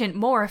intelligent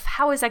morph,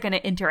 how is that going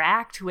to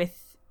interact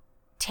with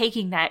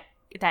taking that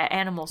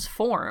animal's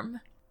form?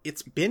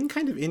 It's been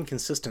kind of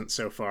inconsistent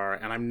so far,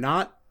 and I'm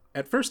not...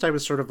 At first I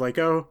was sort of like,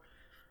 oh,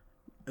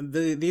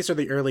 these are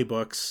the early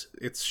books.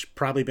 It's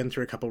probably been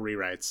through a couple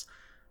rewrites.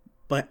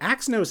 But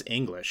Axe knows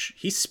English.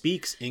 He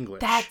speaks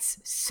English. That's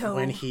so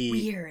when he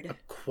weird.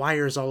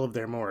 Acquires all of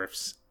their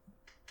morphs.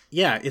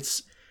 Yeah,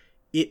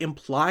 it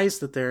implies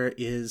that there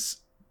is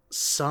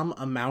some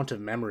amount of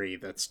memory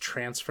that's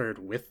transferred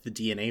with the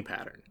DNA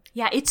pattern.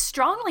 Yeah, it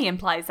strongly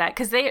implies that,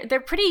 because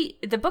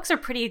the books are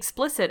pretty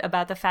explicit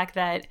about the fact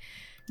that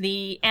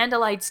the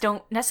Andalites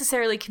don't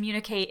necessarily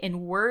communicate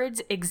in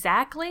words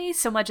exactly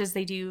so much as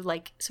they do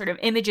like sort of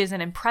images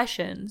and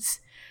impressions.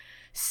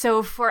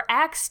 So for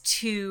Ax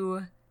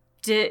to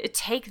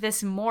take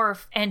this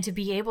morph and to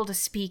be able to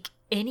speak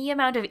any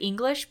amount of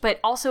English, but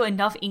also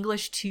enough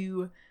English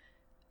to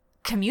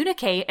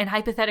communicate and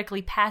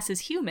hypothetically pass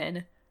as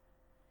human,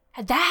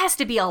 that has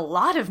to be a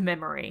lot of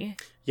memory.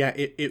 Yeah,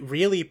 it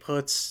really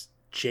puts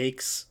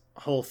Jake's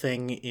whole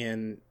thing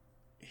in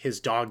his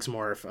dog's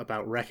morph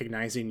about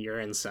recognizing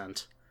urine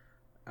scent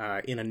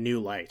in a new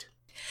light.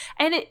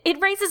 And it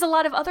raises a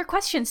lot of other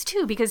questions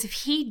too, because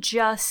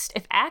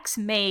if Ax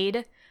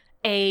made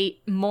a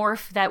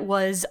morph that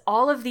was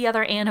all of the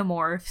other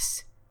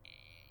Animorphs,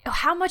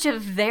 how much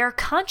of their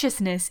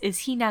consciousness is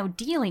he now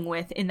dealing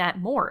with in that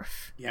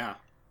morph? Yeah.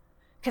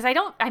 Because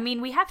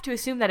we have to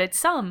assume that it's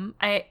some,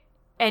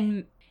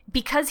 and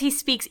because he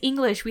speaks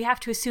English, we have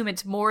to assume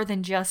it's more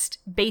than just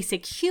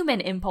basic human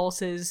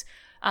impulses,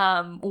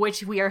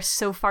 which we are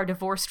so far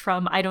divorced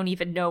from, I don't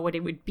even know what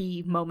it would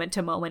be moment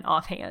to moment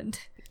offhand.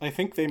 I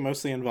think they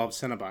mostly involve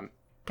Cinnabon.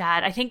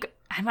 God, I think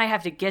I might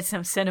have to get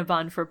some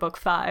Cinnabon for book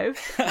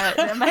 5.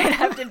 That might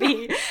have to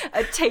be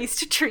a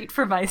taste treat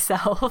for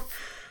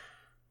myself.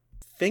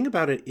 Thing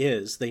about it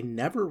is, they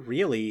never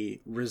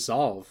really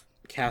resolve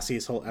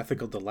Cassie's whole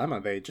ethical dilemma.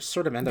 They just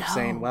sort of end up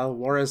saying, well,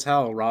 war is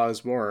hell, raw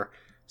is war.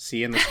 See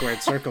you in the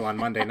squared circle on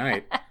Monday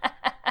night.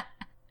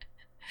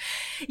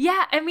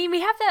 Yeah, I mean,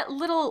 we have that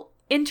little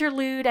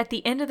interlude at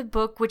the end of the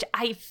book, which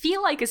I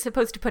feel like is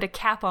supposed to put a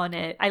cap on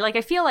it.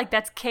 I feel like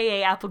that's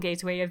K.A.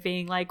 Applegate's way of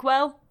being like,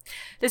 well,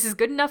 this is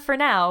good enough for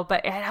now,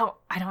 but I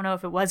don't know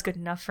if it was good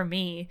enough for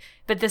me.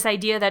 But this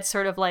idea that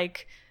sort of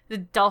like the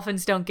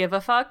dolphins don't give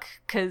a fuck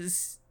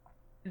because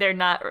they're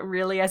not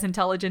really as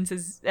intelligent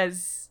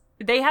as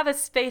they have a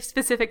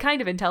specific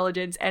kind of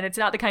intelligence, and it's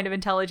not the kind of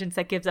intelligence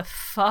that gives a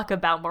fuck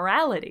about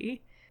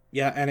morality.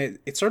 Yeah, and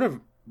it sort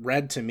of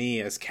read to me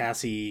as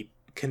Cassie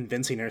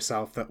convincing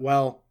herself that,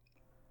 well,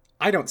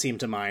 I don't seem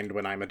to mind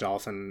when I'm a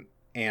dolphin,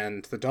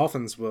 and the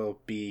dolphins will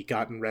be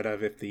gotten rid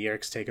of if the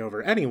Yeerks take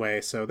over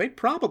anyway, so they'd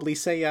probably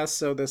say yes,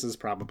 so this is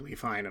probably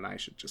fine, and I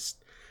should just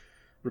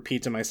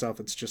repeat to myself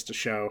it's just a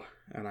show,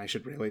 and I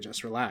should really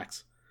just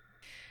relax.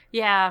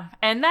 Yeah,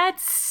 and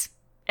that's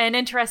a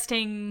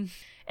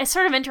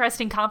sort of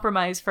interesting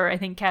compromise for, I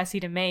think, Cassie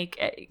to make,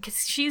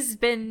 because she's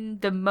been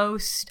the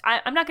most,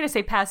 I'm not going to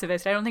say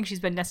pacifist, I don't think she's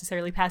been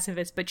necessarily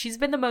pacifist, but she's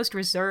been the most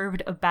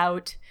reserved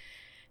about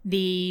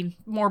the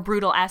more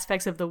brutal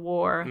aspects of the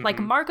war. Mm-hmm. Like,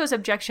 Marco's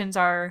objections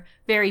are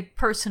very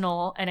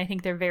personal, and I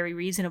think they're very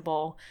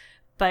reasonable,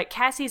 but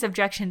Cassie's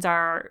objections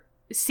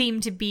seem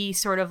to be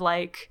sort of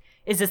like,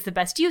 is this the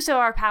best use of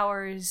our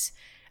powers?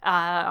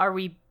 Are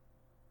we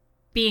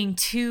being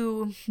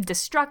too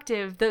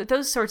destructive?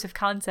 Those sorts of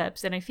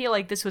concepts. And I feel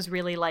like this was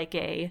really like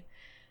a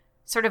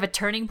sort of a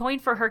turning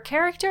point for her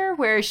character,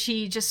 where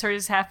she just sort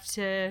of have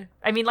to,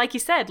 I mean, like you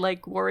said,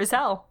 like, war is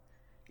hell.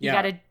 You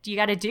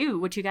gotta do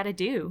what you gotta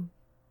do.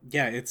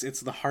 Yeah, it's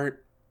the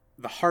heart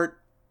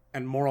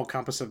and moral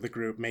compass of the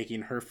group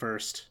making her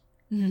first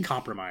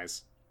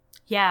compromise.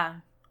 Yeah.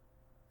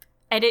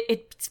 And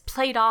it's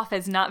played off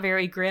as not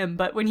very grim,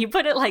 but when you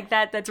put it like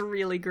that, that's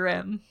really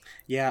grim.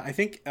 Yeah, I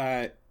think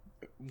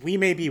we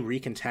may be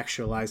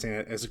recontextualizing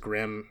it as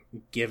grim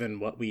given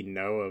what we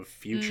know of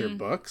future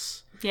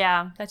books.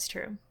 Yeah, that's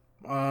true.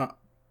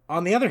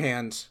 On the other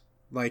hand,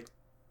 like,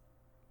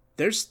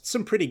 there's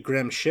some pretty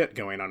grim shit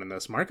going on in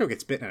this. Marco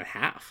gets bitten in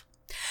half.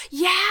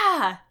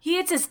 Yeah! He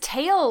gets his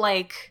tail,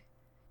 like,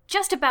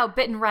 just about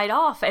bitten right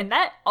off, and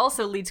that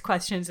also leads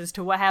questions as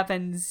to what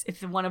happens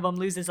if one of them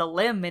loses a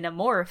limb in a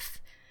morph.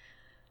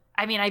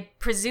 I mean, I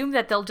presume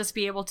that they'll just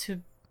be able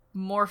to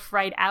morph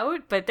right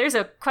out, but there's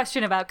a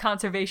question about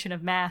conservation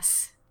of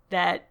mass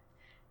that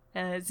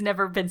has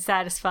never been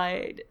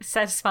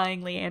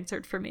satisfyingly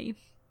answered for me.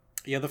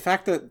 Yeah, the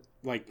fact that,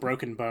 like,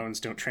 broken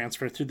bones don't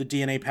transfer through the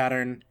DNA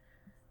pattern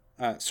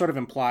sort of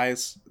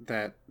implies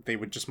that they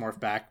would just morph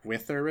back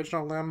with their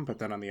original limb, but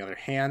then on the other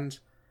hand,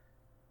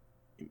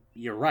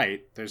 you're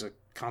right, there's a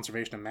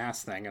conservation of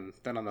mass thing, and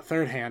then on the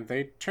third hand,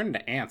 they turn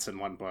into ants in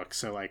one book,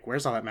 so, like,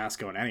 where's all that mass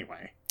going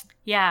anyway?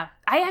 Yeah,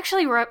 I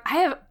actually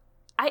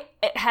I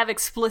have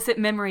explicit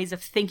memories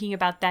of thinking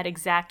about that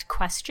exact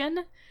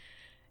question.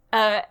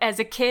 As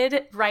a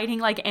kid, writing,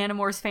 like,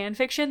 Animorphs fan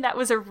fiction, that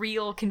was a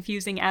real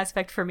confusing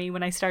aspect for me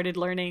when I started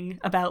learning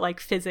about, like,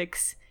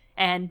 physics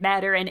and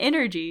matter and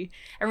energy.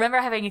 I remember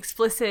having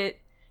explicit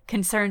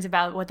concerns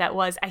about what that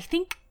was. I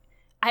think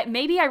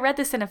maybe I read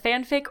this in a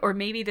fanfic, or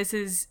maybe this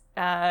is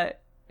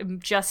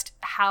just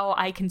how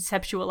I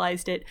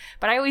conceptualized it,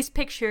 but I always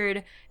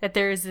pictured that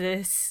there's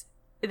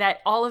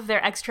that all of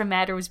their extra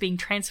matter was being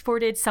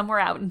transported somewhere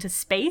out into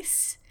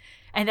space,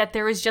 and that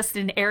there was just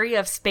an area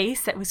of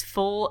space that was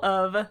full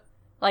of,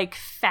 like,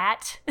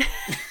 fat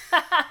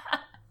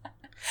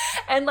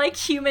and, like,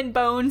 human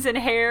bones and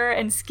hair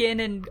and skin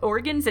and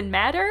organs and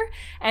matter,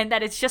 and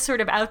that it's just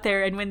sort of out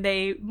there, and when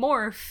they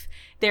morph,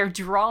 they're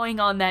drawing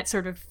on that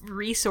sort of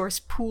resource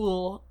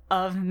pool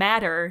of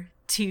matter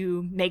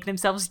to make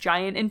themselves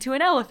giant into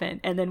an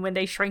elephant. And then when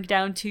they shrink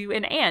down to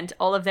an ant,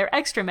 all of their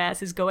extra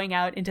mass is going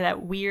out into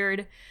that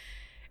weird...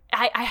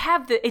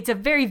 it's a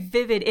very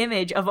vivid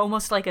image of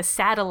almost like a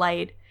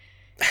satellite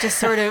just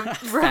sort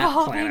of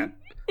revolving.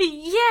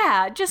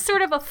 Yeah, just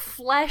sort of a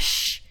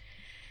flesh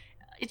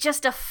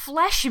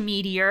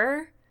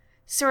meteor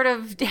sort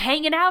of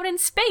hanging out in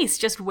space,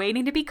 just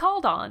waiting to be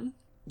called on.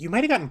 You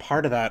might have gotten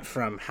part of that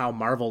from how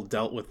Marvel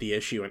dealt with the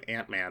issue in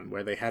Ant-Man,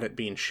 where they had it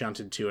being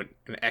shunted to an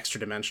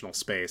extra-dimensional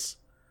space.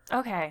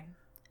 Okay.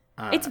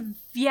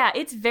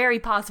 It's very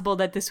possible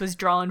that this was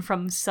drawn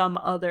from some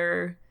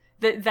other...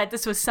 That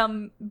this was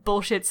some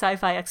bullshit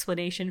sci-fi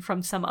explanation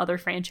from some other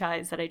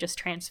franchise that I just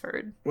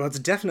transferred. Well, it's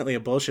definitely a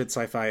bullshit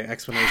sci-fi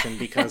explanation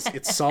because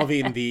it's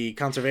solving the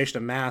conservation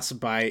of mass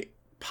by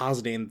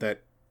positing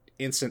that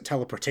instant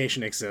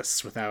teleportation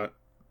exists without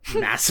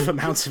massive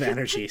amounts of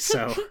energy,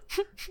 so...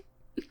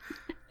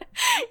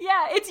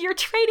 Yeah, you're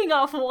trading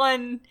off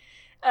one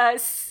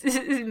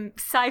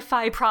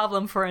sci-fi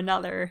problem for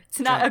another. It's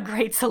not a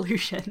great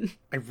solution.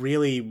 I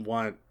really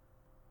want...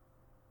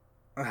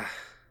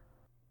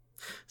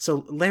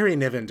 So Larry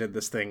Niven did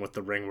this thing with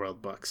the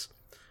Ringworld books,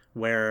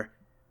 where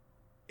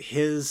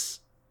his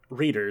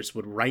readers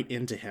would write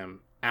into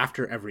him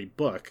after every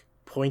book,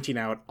 pointing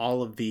out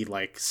all of the,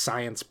 like,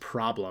 science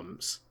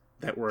problems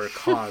that were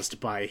caused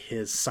by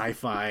his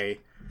sci-fi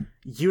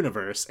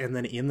universe, and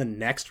then in the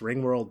next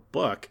Ringworld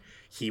book,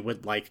 he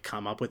would, like,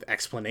 come up with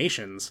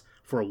explanations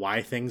for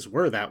why things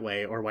were that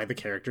way, or why the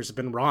characters have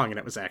been wrong and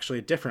it was actually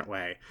a different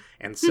way.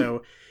 And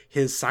so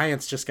his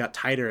science just got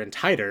tighter and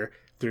tighter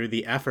through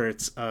the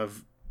efforts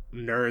of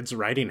nerds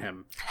writing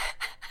him.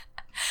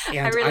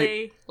 And I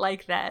really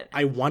like that.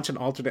 I want an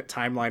alternate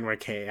timeline where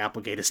K.A.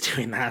 Applegate is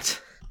doing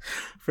that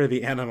for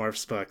the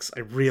Animorphs books. I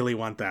really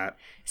want that.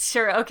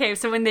 Sure. Okay,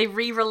 so when they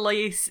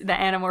re-release the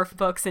Animorph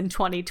books in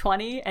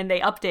 2020 and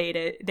they update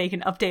it, they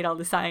can update all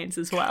the science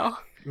as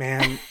well.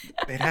 Man,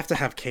 they'd have to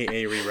have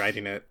K.A.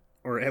 rewriting it,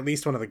 or at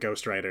least one of the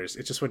ghostwriters.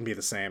 It just wouldn't be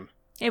the same.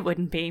 It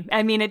wouldn't be.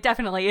 I mean, it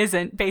definitely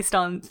isn't based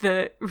on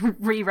the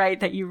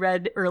rewrite that you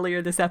read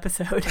earlier this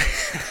episode.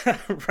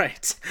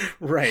 Right.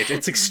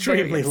 It's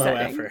extremely low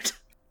effort.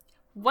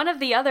 One of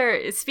the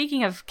other,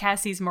 speaking of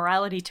Cassie's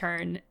morality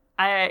turn,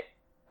 I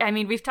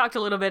mean, we've talked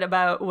a little bit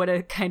about what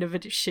a kind of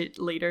a shit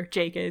leader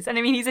Jake is. And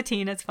I mean, he's a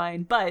teen, it's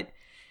fine. But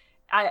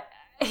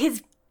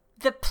the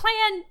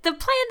plan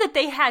that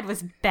they had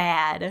was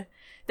bad.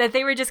 That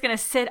they were just going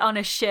to sit on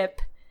a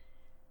ship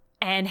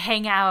and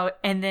hang out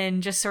and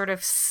then just sort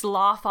of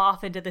slough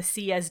off into the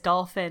sea as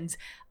dolphins.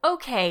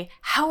 Okay,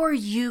 how are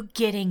you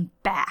getting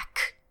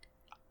back,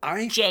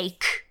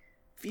 Jake?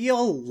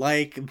 Feel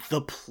like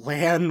the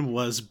plan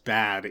was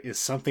bad is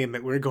something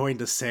that we're going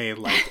to say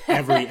like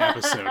every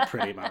episode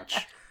pretty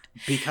much.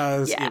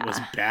 Because it was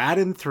bad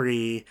in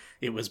 3,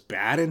 it was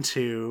bad in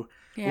 2.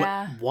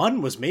 Yeah.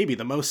 1 was maybe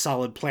the most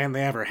solid plan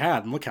they ever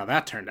had, and look how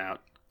that turned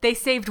out. They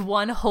saved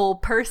one whole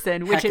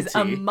person, which is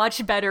a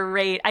much better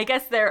rate. I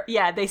guess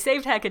they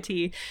saved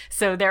Hecate,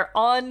 so they're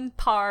on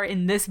par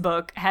in this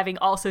book, having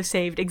also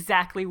saved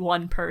exactly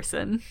one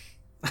person.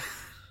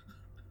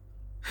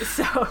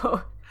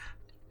 So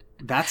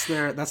that's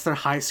their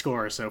high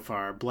score so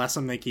far. Bless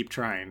them, they keep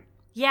trying.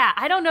 Yeah,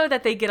 I don't know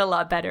that they get a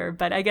lot better,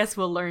 but I guess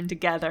we'll learn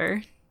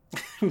together.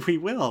 We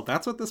will.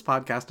 That's what this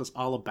podcast is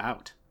all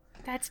about.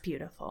 That's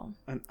beautiful.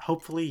 And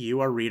hopefully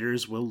you, our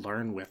readers, will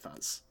learn with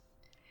us.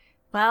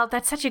 Well,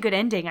 that's such a good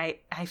ending.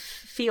 I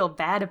feel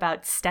bad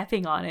about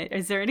stepping on it.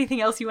 Is there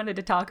anything else you wanted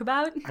to talk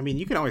about? I mean,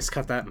 you can always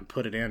cut that and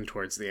put it in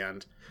towards the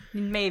end.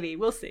 Maybe.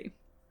 We'll see.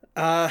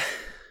 That's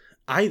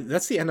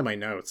the end of my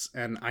notes.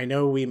 And I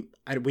know we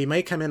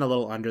may come in a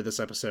little under this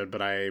episode,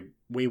 but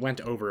we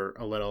went over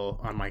a little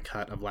on my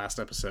cut of last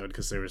episode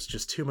because there was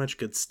just too much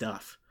good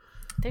stuff.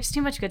 There's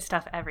too much good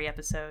stuff every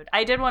episode.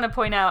 I did want to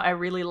point out I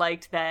really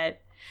liked that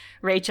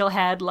Rachel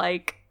had,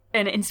 like,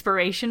 an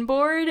inspiration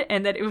board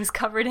and that it was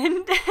covered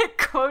in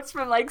quotes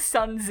from, like,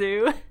 Sun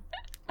Tzu.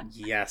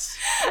 Yes.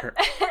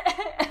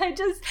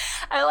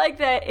 I like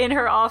that in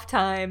her off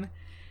time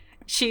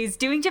she's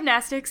doing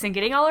gymnastics and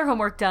getting all her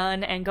homework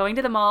done and going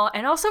to the mall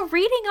and also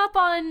reading up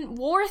on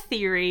war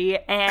theory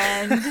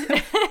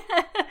and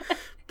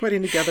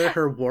putting together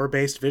her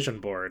war-based vision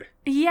board.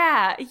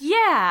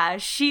 Yeah.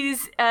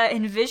 She's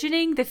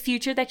envisioning the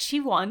future that she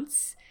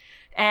wants.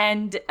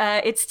 And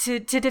it's to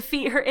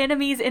defeat her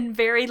enemies in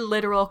very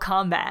literal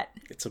combat.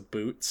 It's a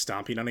boot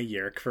stomping on a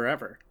yerk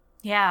forever.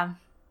 Yeah,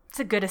 it's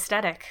a good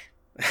aesthetic.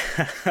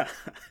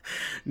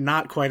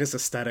 Not quite as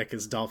aesthetic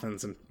as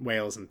dolphins and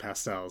whales and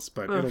pastels,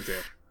 but it'll do.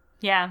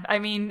 Yeah, I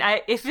mean,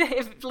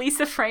 if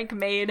Lisa Frank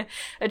made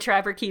a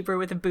Trapper Keeper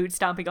with a boot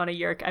stomping on a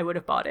yerk, I would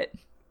have bought it.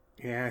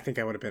 Yeah, I think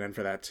I would have been in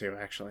for that too,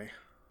 actually.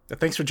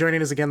 Thanks for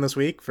joining us again this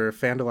week for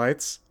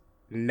Fandelites.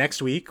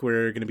 Next week,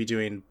 we're going to be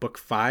doing Book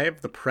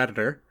 5, The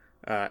Predator.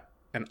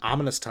 An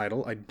ominous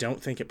title. I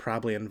don't think it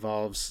probably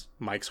involves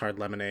Mike's Hard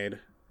Lemonade.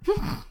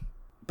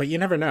 But you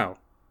never know.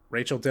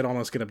 Rachel did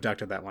almost get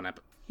abducted that one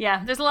episode.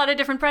 Yeah, there's a lot of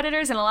different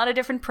predators and a lot of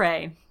different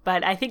prey.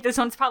 But I think this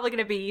one's probably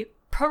going to be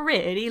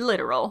pretty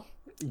literal.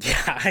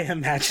 Yeah, I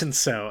imagine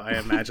so.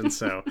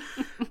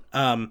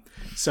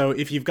 So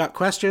if you've got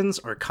questions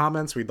or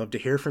comments, we'd love to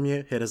hear from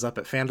you. Hit us up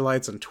at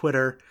Fandalites on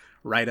Twitter.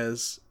 Write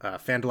us,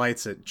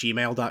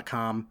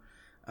 fandalites@gmail.com.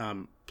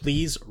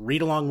 Please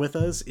read along with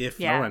us if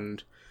no,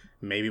 and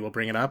maybe we'll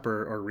bring it up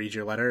or read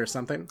your letter or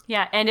something.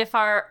 Yeah, and if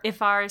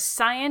our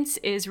science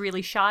is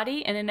really shoddy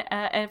in an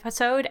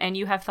episode and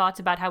you have thoughts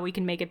about how we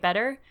can make it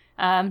better,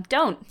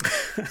 don't.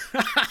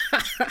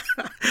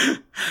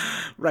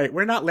 Right,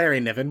 we're not Larry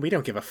Niven. We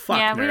don't give a fuck,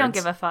 Yeah, nerds. We don't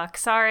give a fuck.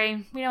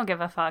 Sorry, we don't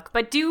give a fuck.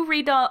 But do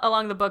read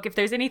along the book. If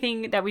there's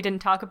anything that we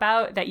didn't talk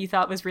about that you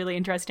thought was really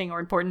interesting or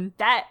important,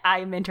 that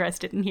I'm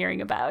interested in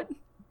hearing about.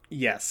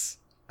 Yes.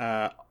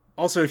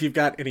 Also, if you've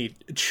got any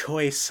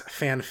choice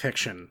fan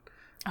fiction,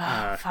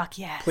 fuck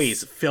yes.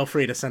 please feel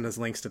free to send us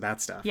links to that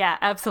stuff. Yeah,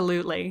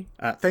 absolutely.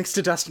 Thanks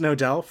to Dustin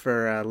Odell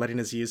for letting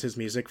us use his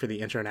music for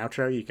the intro and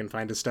outro. You can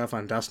find his stuff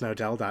on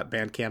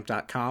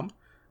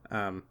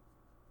dustinodell.bandcamp.com.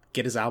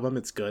 Get his album.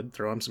 It's good.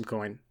 Throw him some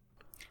coin.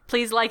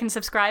 Please like and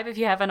subscribe if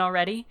you haven't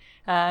already.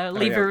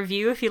 Leave a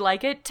review if you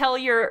like it. Tell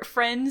your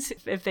friends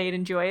if they'd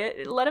enjoy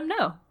it. Let them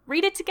know.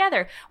 Read it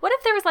together. What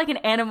if there was like an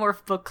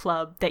Animorph book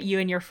club that you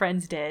and your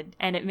friends did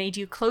and it made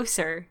you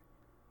closer?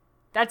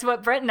 That's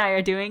what Brett and I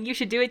are doing. You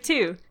should do it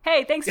too.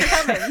 Hey, thanks for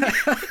coming.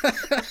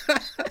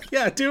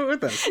 Yeah, do it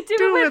with us. Do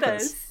it with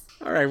us.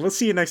 All right, we'll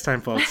see you next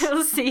time, folks.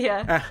 We'll see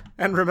ya.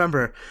 And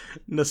remember,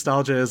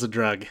 nostalgia is a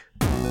drug.